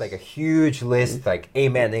of you course. get like a huge list, like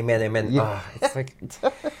amen. Yeah. Ah, it's like.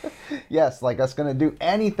 Yes, like that's gonna do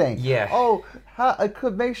anything. Yeah. Oh, I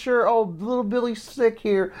could make sure. Oh, little Billy's sick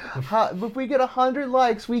here. If we get 100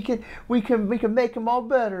 likes, we can make him all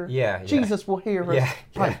better. Yeah. Jesus will hear us. Yeah,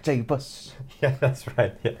 Right, save us. Yeah, that's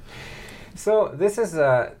right. Yeah. So this is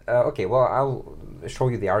okay. Well, I'll show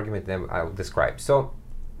you the argument, then I'll describe. So,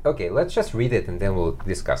 okay, let's just read it and then we'll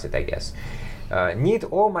discuss it, I guess. Need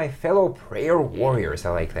all my fellow prayer warriors,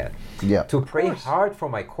 I like that, Yeah. to pray hard for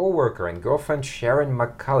my coworker and girlfriend Sharon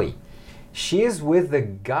McCulley. She is with the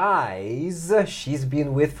guys she's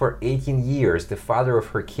been with for 18 years, the father of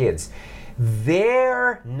her kids.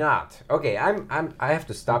 They're not. Okay, I have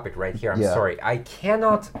to stop it right here. I'm Yeah. sorry. I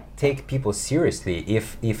cannot take people seriously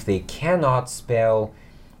if they cannot spell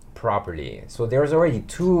properly. So there's already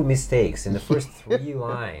 2 mistakes in the first 3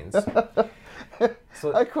 lines. So,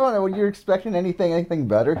 Come on, when you're expecting anything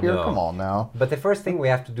better here, No. come on now. but the first thing we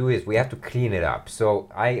have to do is we have to clean it up. So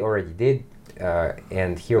I already did,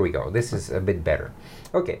 and here we go. This is a bit better.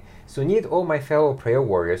 Okay, so need all my fellow prayer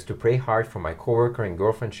warriors to pray hard for my coworker and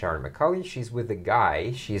girlfriend Sharon McCulley. She's with the guy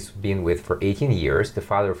she's been with for 18 years, the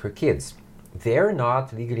father of her kids. They're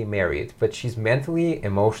not legally married, but she's mentally,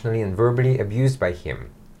 emotionally, and verbally abused by him.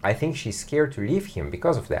 I think she's scared to leave him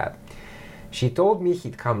because of that. She told me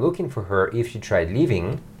he'd come looking for her if she tried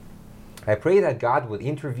leaving. I pray that God would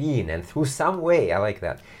intervene and through some way, I like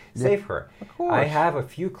that, save her. course. I have a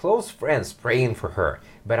few close friends praying for her,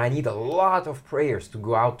 but I need a lot of prayers to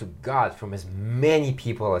go out to God from as many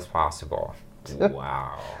people as possible.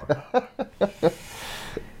 Wow.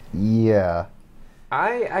 Yeah.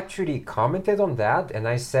 I actually commented on that and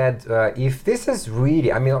I said, if this is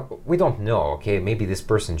really, I mean, we don't know, okay? Maybe this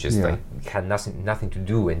person just Yeah. like had nothing to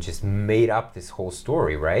do and just made up this whole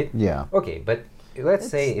story, right? Yeah. Okay, but let's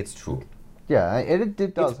say it's true. Yeah,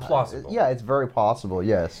 it does. plausible. Yeah, it's very possible.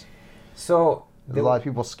 Yes, So a lot of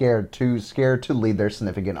people scared to leave their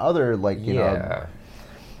significant other. Like you know,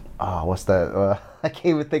 yeah, what's that? I can't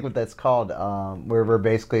even think what that's called. Where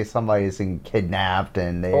basically somebody's kidnapped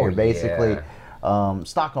and they're Oh, basically yeah.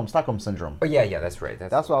 Stockholm syndrome. Oh yeah, that's right.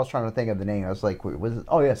 That's what I was trying to think of the name. I was like, wait, was it?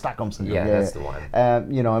 Oh yeah, Stockholm syndrome. Yeah, that's the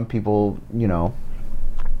one. You know, and people,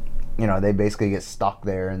 they basically get stuck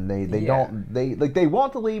there, and they Yeah. they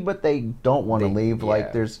want to leave, but they don't want to They- leave. yeah.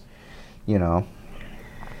 Like there's, you know.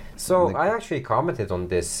 So Like- I actually commented on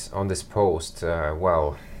this post.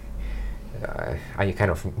 I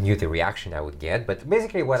kind of knew the reaction I would get, but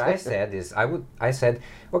basically what I said is I said,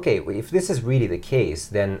 okay, if this is really the case,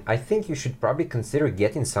 then I think you should probably consider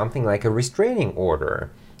getting something like a restraining order.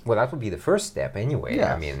 Well, that would be the first step anyway. I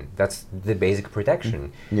Yes. mean, that's the basic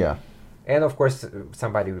protection. Yeah. And of course,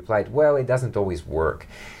 somebody replied, well, it doesn't always work.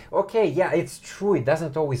 Okay, yeah, it's true, it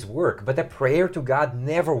doesn't always work, but a prayer to God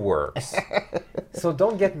never works. So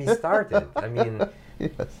don't get me started. I mean,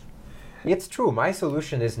 Yes. it's true, my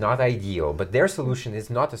solution is not ideal, but their solution is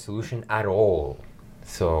not a solution at all.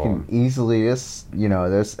 So, Can easily just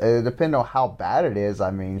there's depending on how bad it is. I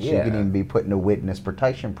mean, she Yeah. can even be put in a witness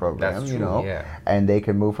protection program. That's you true, know, yeah. and they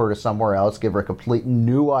can move her to somewhere else, give her a complete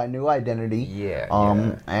new identity. Yeah,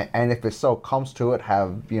 And if it so comes to it,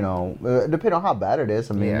 have depending on how bad it is.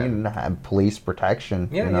 I mean, Yeah. you can have police protection.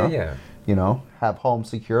 yeah, you know? yeah. Have home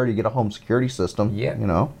security, get a home security system.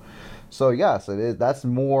 Yeah. So yes, it is. That's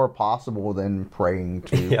more possible than praying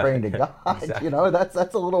to Yeah, praying to God. exactly.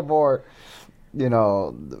 That's a little more,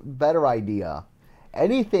 better idea.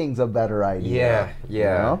 Anything's a better idea.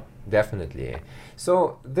 Yeah, definitely.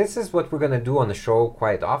 So this is what we're gonna do on the show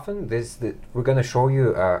quite often. We're gonna show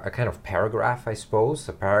you a kind of paragraph, I suppose,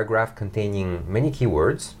 a paragraph containing many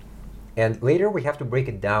keywords, and later we have to break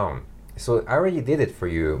it down. So I already did it for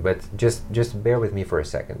you, but just bear with me for a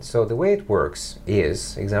second. So the way it works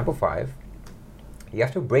is, example 5, you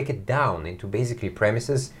have to break it down into basically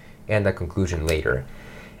premises and a conclusion later.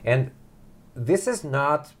 And this is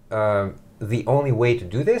not the only way to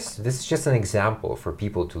do this. This is just an example for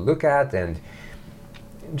people to look at and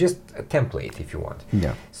just a template if you want.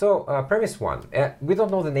 Yeah. So premise 1, we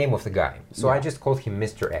don't know the name of the guy, so I Yeah. just called him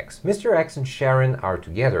Mr. X. Mr. X and Sharon are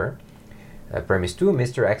together. Premise 2,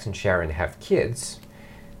 Mr. X and Sharon have kids.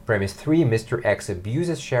 Premise 3, Mr. X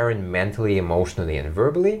abuses Sharon mentally, emotionally, and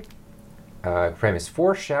verbally. Premise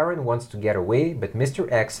 4, Sharon wants to get away, but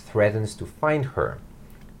Mr. X threatens to find her.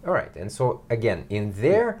 All right, and so again, in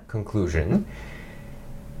their conclusion,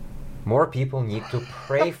 more people need to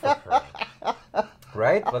pray for her.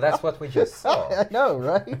 Right? Well, that's what we just saw. I know,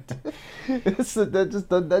 right?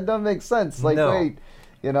 that doesn't make sense. Like, No. wait,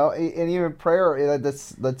 and even prayer.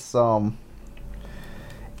 That's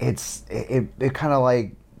it kind of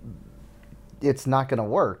like it's not going to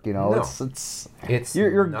work. No. It's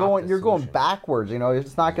you're not going the going solution. backwards.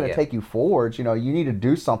 It's not going to Yeah. take you forwards. You need to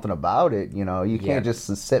do something about it. You can't Yeah. just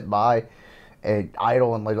sit by and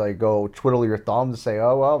idle and like go twiddle your thumbs and say,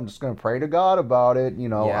 oh well, I'm just going to pray to God about it.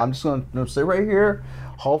 Yeah. I'm just going to sit right here.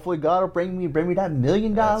 Hopefully God will bring me that $1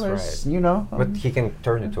 million. That's right. But he can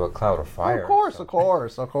turn it to a cloud of fire. Of course, so-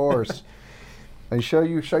 of course. And show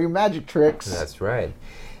you magic tricks. That's right.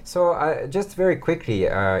 So just very quickly,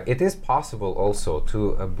 it is possible also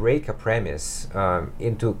to break a premise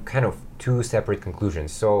into kind of 2 separate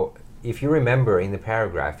conclusions. So if you remember in the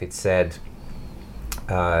paragraph, it said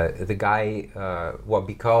the guy,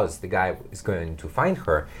 because the guy is going to find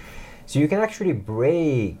her. So you can actually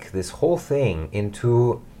break this whole thing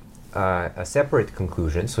into a separate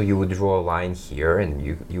conclusion. So you would draw a line here, and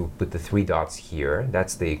you put the 3 dots here.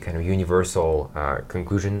 That's the kind of universal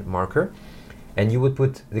conclusion marker. And you would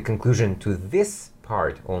put the conclusion to this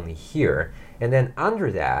part only here. And then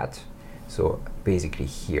under that, so basically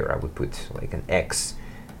here, I would put like an X.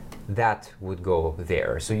 That would go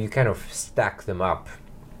there. So you kind of stack them up.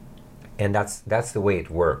 And that's the way it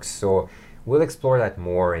works. So we'll explore that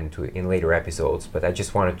more in later episodes, but I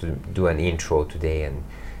just wanted to do an intro today and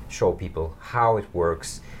show people how it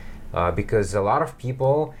works, because a lot of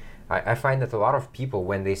people, I find that a lot of people,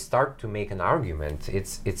 when they start to make an argument,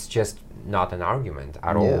 it's just not an argument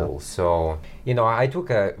at all. So, I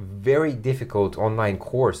took a very difficult online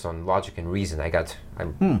course on logic and reason.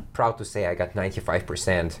 I'm proud to say I got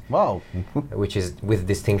 95%. Wow. Which is with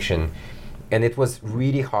distinction. And it was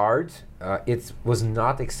really hard. It was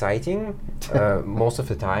not exciting most of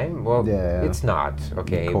the time. Well, it's not,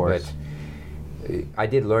 okay? Of course. But I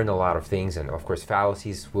did learn a lot of things, and of course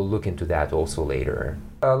fallacies. We'll look into that also later.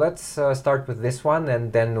 Let's start with this one,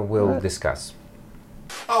 and then we'll discuss.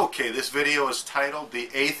 Okay, this video is titled "The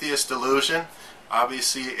Atheist Delusion."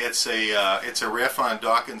 Obviously, it's a riff on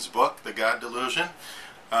Dawkins' book, The God Delusion.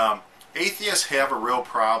 Atheists have a real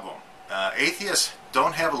problem. Atheists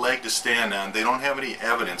don't have a leg to stand on. They don't have any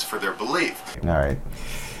evidence for their belief. All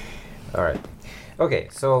right. Okay,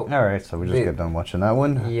 so... All right, so we just got done watching that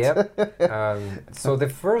one. Yep. So the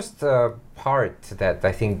first part that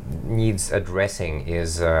I think needs addressing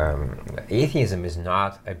is atheism is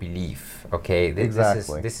not a belief, okay?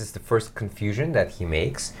 Exactly. This is the first confusion that he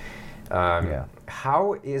makes.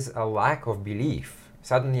 How is a lack of belief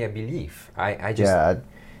suddenly a belief? I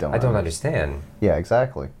don't understand. Yeah,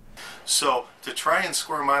 exactly. So to try and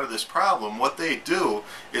squirm out of this problem, what they do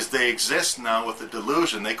is they exist now with a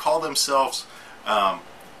delusion. They call themselves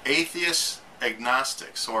atheist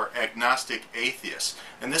agnostics or agnostic atheists.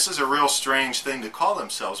 And this is a real strange thing to call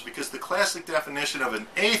themselves, because the classic definition of an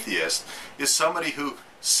atheist is somebody who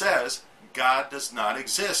says God does not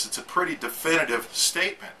exist. It's a pretty definitive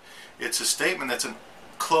statement. It's a statement that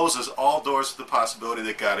closes all doors to the possibility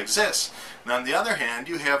that God exists. And on the other hand,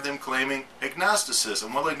 you have them claiming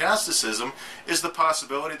agnosticism. Well, agnosticism is the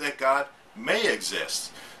possibility that God may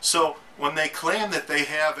exist. So when they claim that they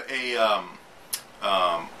have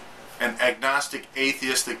an agnostic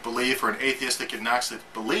atheistic belief or an atheistic agnostic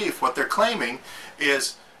belief, what they're claiming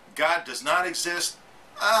is God does not exist,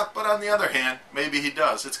 but on the other hand, maybe he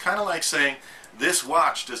does. It's kind of like saying this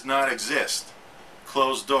watch does not exist.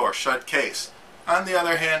 Closed door, shut case. On the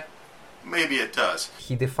other hand, maybe it does.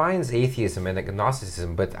 He defines atheism and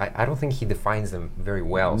agnosticism, but I don't think he defines them very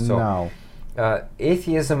well. So, no.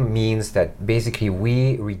 Atheism means that basically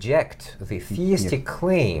we reject the theistic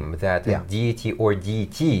claim that a deity or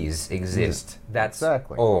deities exist. That's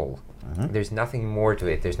all. There's nothing more to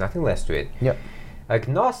it. There's nothing less to it. Yep.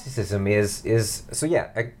 Agnosticism is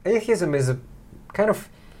atheism is a kind of,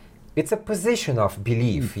 it's a position of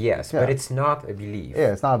belief, yes, but it's not a belief.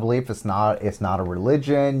 Yeah, it's not a belief. It's not a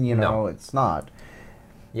religion. It's not.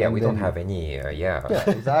 Yeah, and we don't have any. Yeah,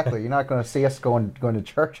 exactly. You're not going to see us going to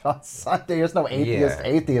church on Sunday. There's no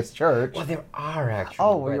atheist church. Well, there are actually.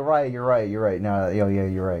 Oh, well, you're right. No,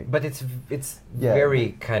 you're right. But it's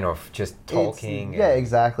very kind of just talking.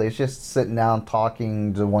 Exactly. It's just sitting down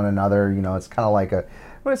talking to one another. It's kind of like I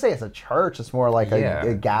wouldn't say it's a church. It's more like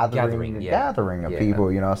a gathering of people.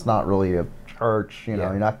 It's not really a church.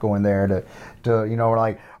 You're not going there to we're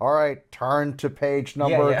like, all right, turn to page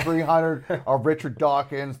number 300 of Richard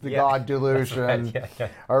Dawkins, The God Delusion.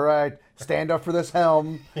 Right, all right, stand up for this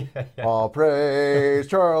helm. All praise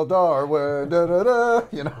Charles Darwin.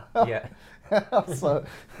 So,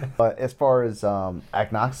 but as far as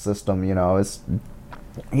agnosticism,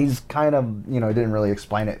 he's kind of didn't really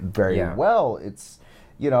explain it very well. It's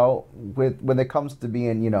when it comes to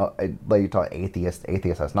being, like you talk atheist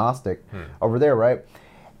agnostic over there, right?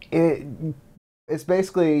 It's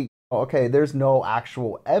basically, okay, there's no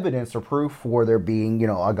actual evidence or proof for there being,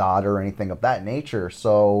 a God or anything of that nature.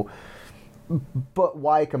 So, but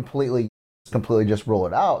why completely just rule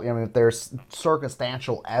it out? I mean, if there's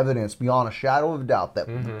circumstantial evidence beyond a shadow of a doubt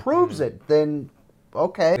that proves it, then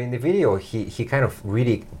okay. In the video, he kind of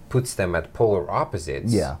really puts them at polar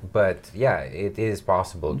opposites. Yeah. But it is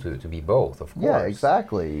possible to be both, of course. Yeah,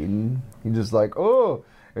 exactly. And he's just like,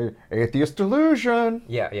 atheist delusion.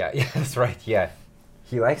 Yeah, that's right. Yeah.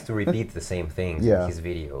 He likes to repeat the same things Yeah. in his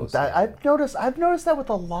videos. I've noticed that with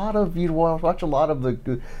a lot of, you watch a lot of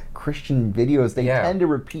the Christian videos, they Yeah. tend to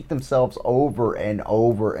repeat themselves over and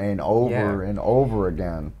over and over Yeah. and over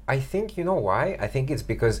again. I think, you know why? I think it's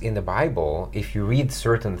because in the Bible, if you read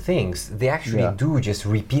certain things, they actually Yeah. do just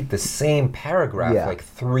repeat the same paragraph Yeah. like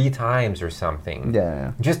 3 times or something.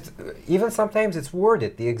 Yeah. Just even sometimes it's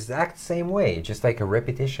worded the exact same way, just like a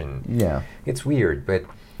repetition. Yeah. It's weird, but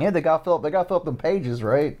Yeah, they got to fill up them pages,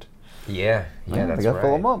 right? yeah, that's they got to right.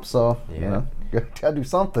 fill them up, so you Yeah. know, gotta do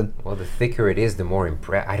something. Well, the thicker it is, the more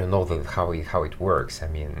I don't know how it works. I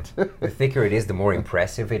mean, the thicker it is, the more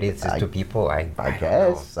impressive it is to people. I don't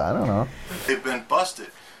guess. I don't know. They've been busted.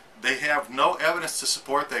 They have no evidence to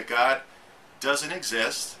support that God doesn't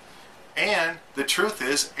exist. And the truth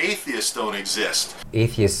is, atheists don't exist.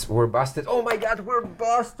 Atheists were busted. Oh my God, we're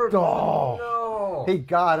busted! Oh. No! He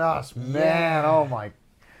got us, man. Yeah. Oh my.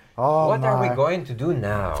 Oh What are we my. going to do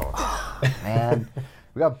now? Man,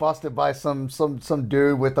 we got busted by some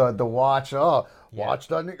dude with the watch. Oh, Yeah. watch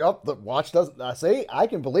doesn't. Oh, the watch doesn't. See, I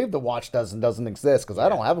can believe the watch doesn't exist because I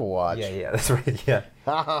don't have a watch. Yeah, that's right. Yeah.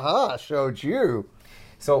 Ha ha ha! Showed you.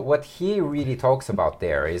 So what he really talks about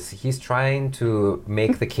there is he's trying to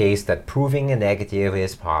make the case that proving a negative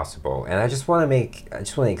is possible, and I just want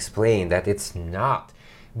to explain that it's not.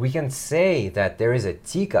 We can say that there is a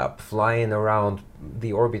teacup flying around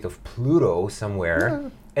the orbit of Pluto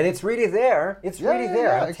somewhere, and it's really there. It's really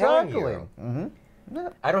there. I'm telling you. Mm-hmm.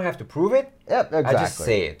 I don't have to prove it. Yep, exactly. I just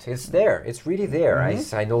say it. It's there. It's really there.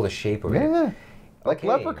 I know the shape of it. Yeah, like Okay.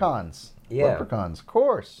 leprechauns. Yeah. Leprechauns, of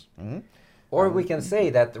course. Mm-hmm. Or we can say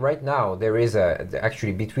that right now there is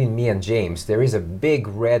actually between me and James, there is a big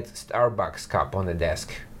red Starbucks cup on the desk.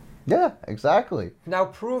 Yeah, exactly. Now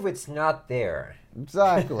prove it's not there.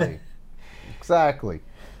 Exactly. Exactly.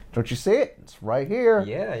 Don't you see it? It's right here.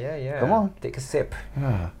 Yeah. Come on. Take a sip.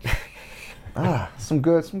 Some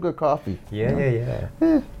good coffee. Yeah.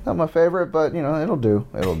 Not my favorite, but you know, it'll do.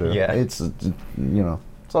 It'll do. Yeah. It's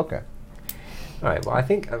it's okay. All right. Well, I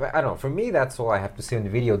think I don't know. For me, that's all I have to say on the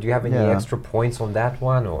video. Do you have any Yeah. extra points on that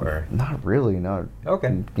one, or? Not really, no.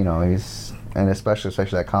 Okay. You know, especially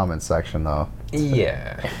that comment section though.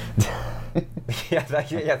 Yeah.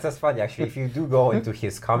 That's funny actually. If you do go into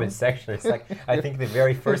his comment section, it's like I think the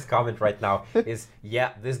very first comment right now is,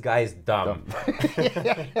 "Yeah, this guy is dumb."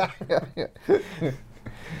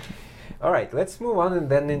 All right, let's move on and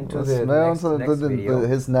then into the next video.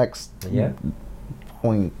 His next Yeah.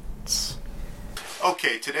 points.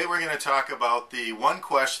 Okay, today we're going to talk about the one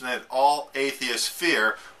question that all atheists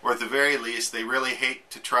fear, or at the very least, they really hate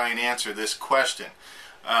to try and answer this question.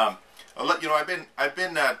 I've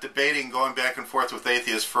been debating, going back and forth with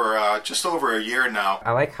atheists for just over a year now.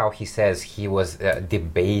 I like how he says he was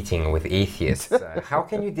debating with atheists. How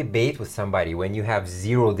can you debate with somebody when you have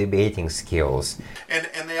zero debating skills?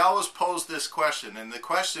 And they always pose this question, and the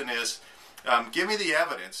question is, give me the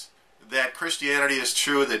evidence that Christianity is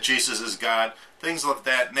true, that Jesus is God, things of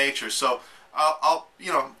that nature. So I'll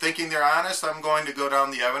thinking they're honest, I'm going to go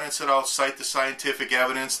down the evidence, and I'll cite the scientific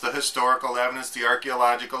evidence, the historical evidence, the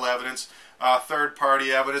archaeological evidence,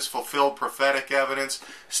 third-party evidence, fulfilled prophetic evidence,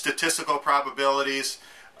 statistical probabilities.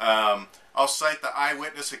 I'll cite the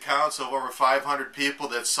eyewitness accounts of over 500 people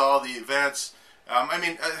that saw the events.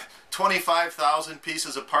 25,000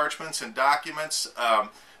 pieces of parchments and documents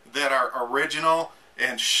that are original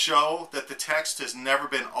and show that the text has never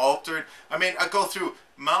been altered. I go through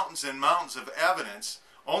mountains and mountains of evidence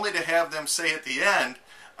only to have them say at the end,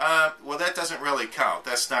 well, that doesn't really count.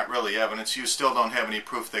 That's not really evidence. You still don't have any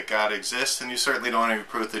proof that God exists, and you certainly don't have any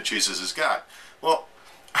proof that Jesus is God. Well,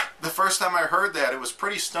 the first time I heard that, it was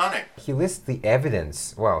pretty stunning. He lists the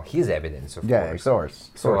evidence, well, his evidence, of Yeah, course. of course.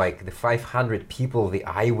 So, like, the 500 people, the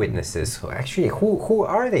eyewitnesses, actually, who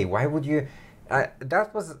are they? Why would you...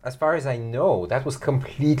 that was, as far as I know, that was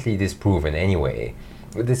completely disproven anyway.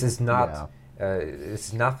 This is not...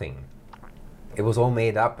 it's nothing. It was all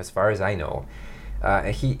made up, as far as I know.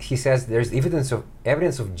 He says there's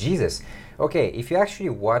evidence of Jesus. Okay, if you actually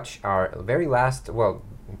watch our very last... Well,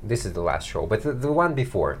 this is the last show, but the one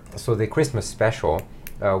before, so the Christmas special,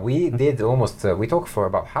 we did almost... we talked for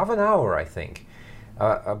about half an hour, I think,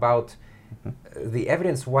 about the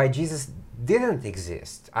evidence why Jesus didn't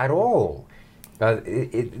exist at all.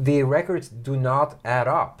 The records do not add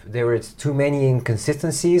up. There is too many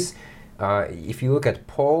inconsistencies. If you look at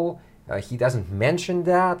Paul, he doesn't mention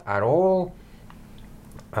that at all.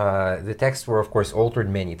 The texts were, of course, altered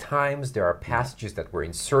many times. There are passages that were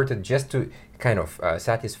inserted just to kind of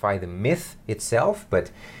satisfy the myth itself.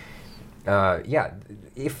 But Yeah,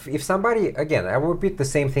 if somebody, again, I will repeat the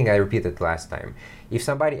same thing I repeated last time. If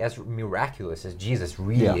somebody as miraculous as Jesus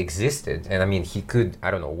really Yeah. existed, and I mean, he could, I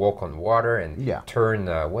don't know, walk on water and Yeah. turn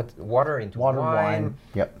water into Water, wine, wine.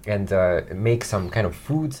 Yep. and make some kind of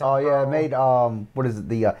food. Oh yeah, somehow. it made what is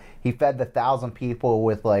it? He fed the 1,000 people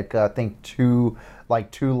with like I think two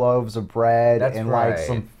loaves of bread That's and right. like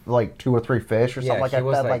some like 2 or 3 fish or Yeah, something like he that.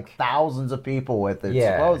 was Fed like like- thousands of people with it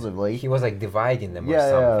Yeah, supposedly. he was like dividing them or Yeah,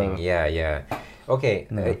 something. Yeah. Okay,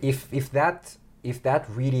 Yeah. If that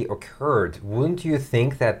really occurred, wouldn't you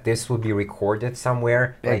think that this would be recorded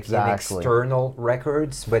somewhere, like Exactly. in external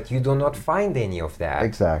records? But you do not find any of that.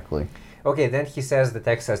 Exactly. Okay, then he says the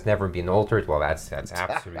text has never been altered. Well, that's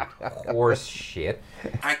absolute horse shit.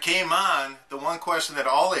 I came on the one question that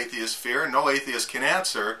all atheists fear, no atheist can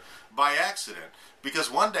answer, by accident.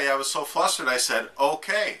 Because one day I was so flustered I said,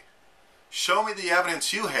 okay, show me the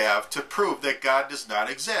evidence you have to prove that God does not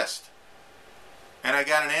exist. And I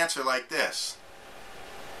got an answer like this.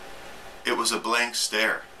 It was a blank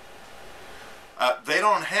stare. They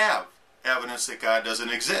don't have evidence that God doesn't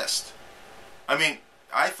exist. I mean,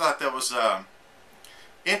 I thought that was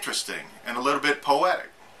interesting and a little bit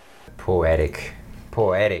poetic. Poetic,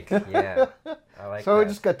 yeah. I like So we that.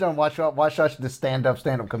 just got done watch us the stand-up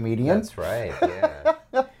comedian. That's right, yeah.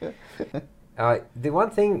 The one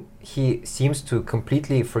thing he seems to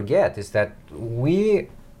completely forget is that we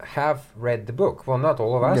have read the book. Well, not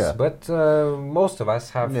all of us, Yeah. but most of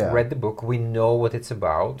us have Yeah. read the book. We know what it's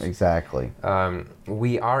about. Exactly.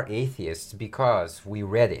 We are atheists because we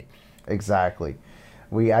read it. Exactly.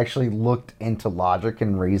 We actually looked into logic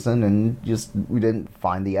and reason, and we didn't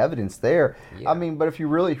find the evidence there. Yeah. I mean, but if you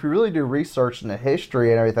really do research into history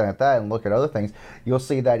and everything like that, and look at other things, you'll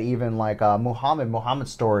see that even like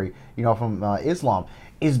Muhammad's story, from Islam,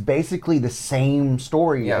 is basically the same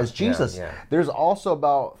story Yeah, as Jesus. yeah. There's also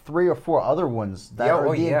about 3 or 4 other ones that Yeah, are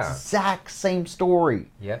oh, the yeah. exact same story.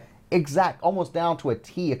 Yeah. Exact, almost down to a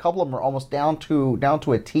T. A couple of them are almost down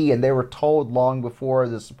to a T, and they were told long before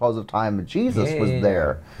the supposed time of Jesus was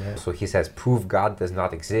there. Yeah. So he says, prove God does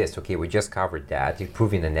not exist. Okay, we just covered that. You're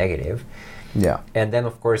proving a negative. Yeah. And then,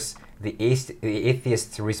 of course, the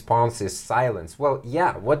atheist's response is silence. Well,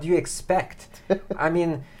 yeah, what do you expect? I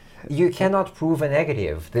mean, you cannot prove a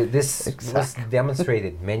negative. This was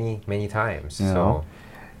demonstrated many, many times. You So, know?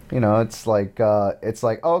 It's like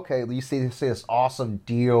okay, you see this awesome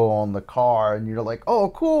deal on the car, and you're like, oh,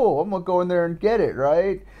 cool, I'm gonna go in there and get it,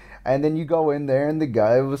 right? And then you go in there, and the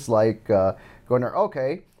guy was like, going there,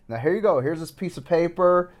 okay, now here you go. Here's this piece of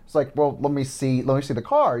paper. It's like, well, let me see the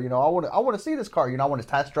car. I want to see this car. I want to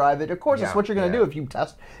test drive it. Of course, that's Yeah, what you're gonna yeah. do if you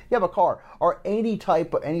have a car or any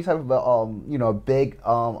type of big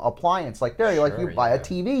appliance like there. Like you Sure, buy a yeah.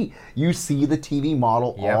 TV, you see the TV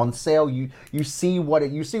model Yep. on sale. You see what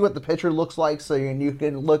the picture looks like, so you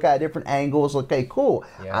can look at different angles. Okay, cool.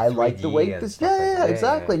 Yeah, I like the 3D way and this. stuff like Yeah, that.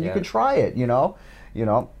 exactly. And you Yeah. can try it.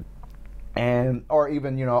 And or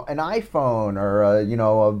even an iPhone or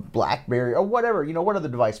a BlackBerry or whatever, what other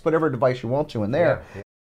device, whatever device you want to in there. Yeah.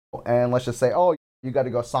 And let's just say, oh, you got to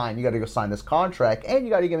go sign this contract, and you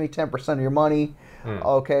got to give me 10% of your money.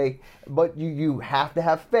 Okay, but you have to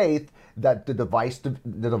have faith that the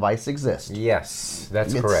device exists. Yes,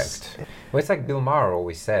 that's It's- correct. Well, it's like Bill Maher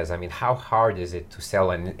always says. I mean, how hard is it to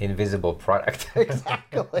sell an invisible product?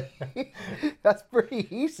 Exactly. That's pretty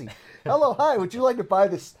easy. Hello, hi. Would you like to buy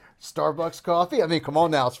this Starbucks coffee? I mean, come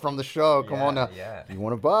on now. It's from the show. Come on now. Yeah. You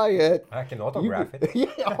want to buy it? I can autograph it.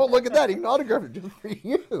 Yeah. Oh, look at that. He can autograph it just for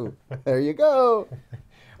you. There you go.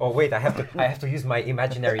 Oh wait, I have to use my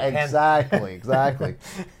imaginary pen. Exactly.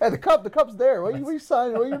 Hey, the cup's there. What are you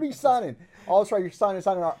signing? What are you signing? Oh, that's right. You're signing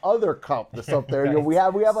our other cup that's up there. Right. We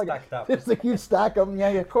have like Stacked up. there's a huge stack of them. Yeah,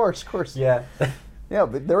 of course. Yeah. Yeah,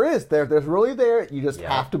 but there's really there. You just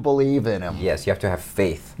Yeah. have to believe in them. Yes, you have to have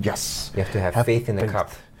faith. Yes. You have to have faith in the cup.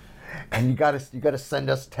 And you gotta send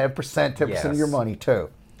us 10% of your Yes. money too.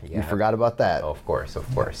 You Yeah. forgot about that. Of course.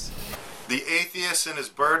 The atheist and his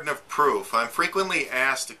burden of proof. I'm frequently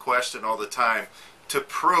asked a question all the time to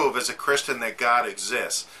prove as a Christian that God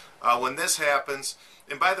exists. When this happens,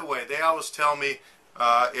 and by the way, they always tell me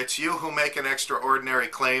it's you who make an extraordinary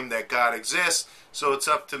claim that God exists, so it's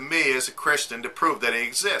up to me as a Christian to prove that he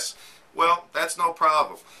exists. Well, that's no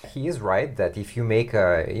problem. He is right that if you make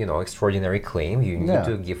a extraordinary claim, you need Yeah.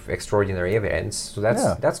 to give extraordinary evidence. So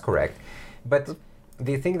Yeah. that's correct. But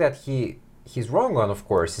the thing that he's wrong on, of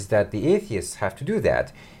course, is that the atheists have to do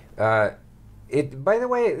that. By the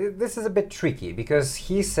way, this is a bit tricky because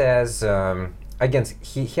he says again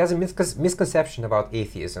he has a misconception about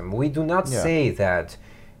atheism. We do not Yeah. say that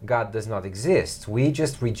God does not exist. We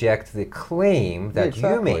just reject the claim that you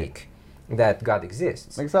Exactly. make that God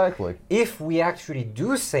exists. Exactly. If we actually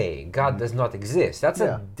do say God does not exist, that's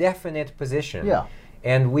Yeah. a definite position. Yeah.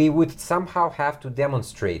 And we would somehow have to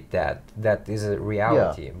demonstrate that that is a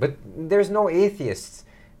reality. But there's no atheist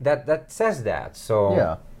that says that. So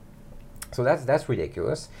Yeah. so that's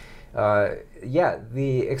ridiculous.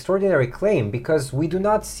 The extraordinary claim, because we do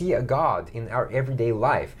not see a God in our everyday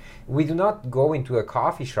life. We do not go into a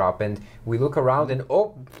coffee shop and we look around and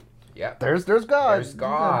There's God. there's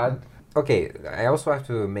God. Okay, I also have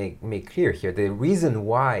to make clear here, the reason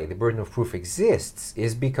why the burden of proof exists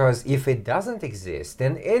is because if it doesn't exist,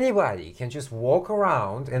 then anybody can just walk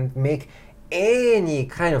around and make any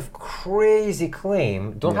kind of crazy claim,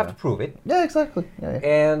 don't have Yeah. to prove it, Yeah, exactly. Yeah.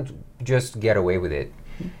 and just get away with it.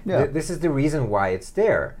 Yeah. This is the reason why it's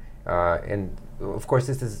there. And of course,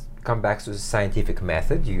 this is come back to the scientific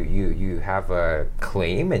method. You have a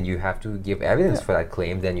claim and you have to give evidence for that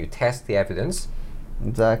claim. Then you test the evidence.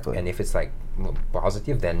 Exactly. And if it's like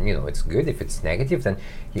positive, then it's good. If it's negative, then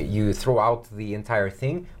you throw out the entire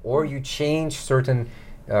thing, or you change certain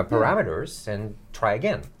parameters and try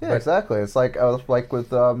again. Yeah, But exactly. It's like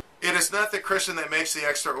with It is not the Christian that makes the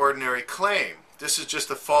extraordinary claim. This is just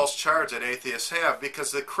a false charge that atheists have,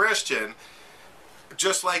 because the Christian,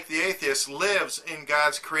 just like the atheist, lives in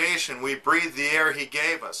God's creation. We breathe the air He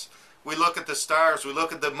gave us. We look at the stars, we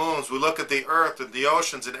look at the moons, we look at the earth and the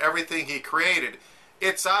oceans and everything He created.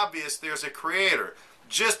 It's obvious there's a creator.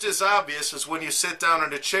 Just as obvious as when you sit down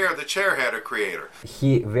in a chair, the chair had a creator.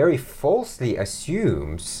 he very falsely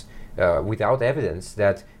assumes, without evidence,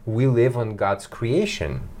 that we live on God's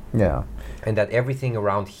creation. yeah. And that everything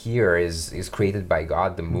around here is created by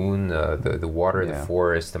God, the moon, the water, the Yeah.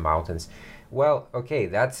 forest, the mountains. Well, okay,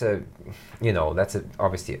 that's a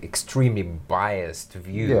obviously extremely biased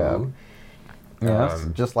view. Yeah. Yeah.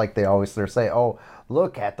 Just like they say, "Oh,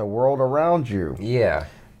 look at the world around you." Yeah.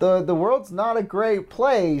 The world's not a great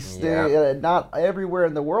place. Yeah. Not everywhere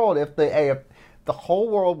in the world. If the whole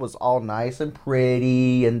world was all nice and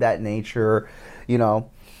pretty and that nature,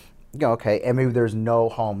 okay, and maybe there's no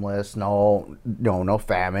homeless, no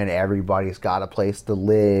famine. Everybody's got a place to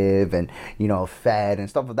live and fed and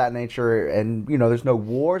stuff of that nature, and there's no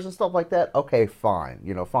wars and stuff like that. Okay, fine,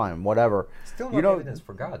 fine, whatever. Still not evidence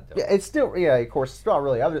for God, though. Yeah, it's still of course, it's not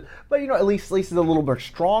really evidence, but at least it's a little bit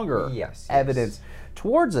stronger Yes. evidence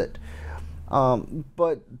towards it.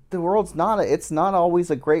 But the world's it's not always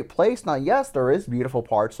a great place. Now, yes, there is beautiful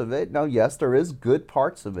parts of it. Now, yes, there is good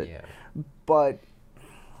parts of it. Yeah. But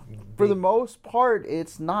for the most part,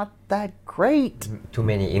 it's not that great. Too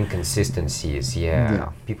many inconsistencies. Yeah.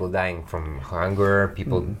 People dying from hunger.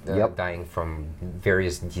 People Yep. dying from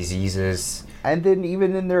various diseases. And then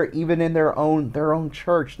even in their own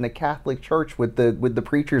church, in the Catholic Church, with the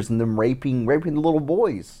preachers and them raping the little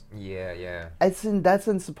boys. Yeah. Yeah. That's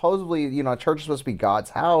in supposedly, church is supposed to be God's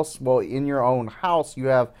house. Well, in your own house, you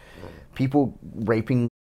have people raping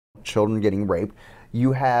children, getting raped.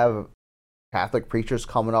 You have Catholic preachers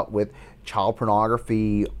coming up with child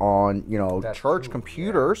pornography on That's church true,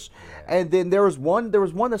 computers. yeah. And then there was one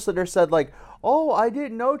that said like, "Oh, I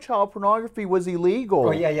didn't know child pornography was illegal."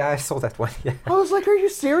 Oh yeah. I saw that one. Yeah. I was like, "Are you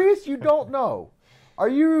serious? You don't know? Are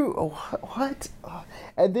you what?"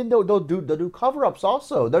 And then they'll do cover-ups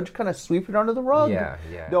also. They'll just kind of sweep it under the rug. Yeah.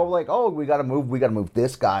 They'll like, "Oh, we gotta move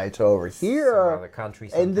this guy to over here, Some other country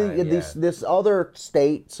and sometime, then this other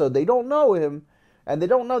state, so they don't know him, and they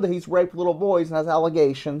don't know that he's raped little boys and has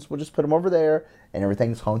allegations. We'll just put him over there, and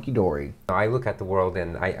everything's hunky dory." I look at the world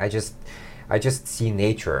and I just see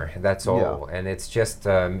nature. That's all, and it's just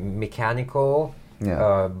mechanical,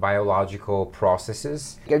 biological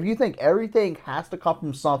processes. If you think everything has to come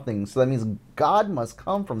from something, so that means God must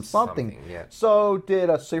come from something. Yeah. So did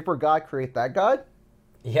a super God create that God?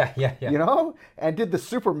 Yeah. And did the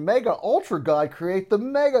super mega ultra God create the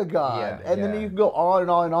mega God? Yeah, And then you can go on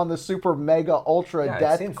and on and on, the super mega ultra Yeah, it's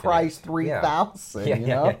death infinite. Christ 3000.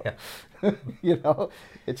 Yeah.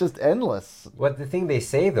 It's just endless. What the thing they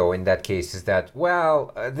say though in that case is that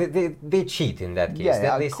they cheat in that case.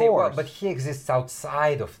 Yeah, they of say course. but he exists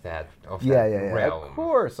outside of that Yeah. realm. Of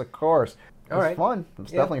course. It's right. fun.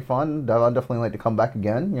 It's Yeah. definitely fun. I'd definitely like to come back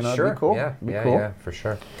again. Sure. It'd be cool. Yeah. It'd be yeah. cool. Yeah. For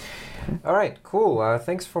sure. All right. Cool.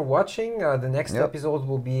 Thanks for watching. The next Yep. episode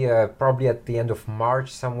will be probably at the end of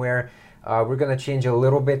March somewhere. We're gonna change a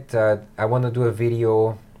little bit. I want to do a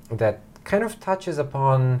video that kind of touches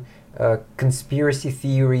upon conspiracy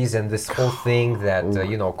theories and this whole thing that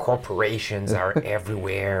corporations are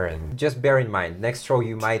everywhere. And just bear in mind, next show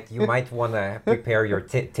you might want to prepare your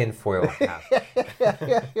tinfoil hat.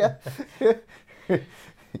 Yeah.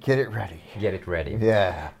 Get it ready. Get it ready.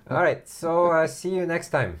 Yeah. All right. So see you next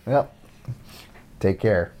time. Yep. Take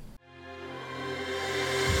care.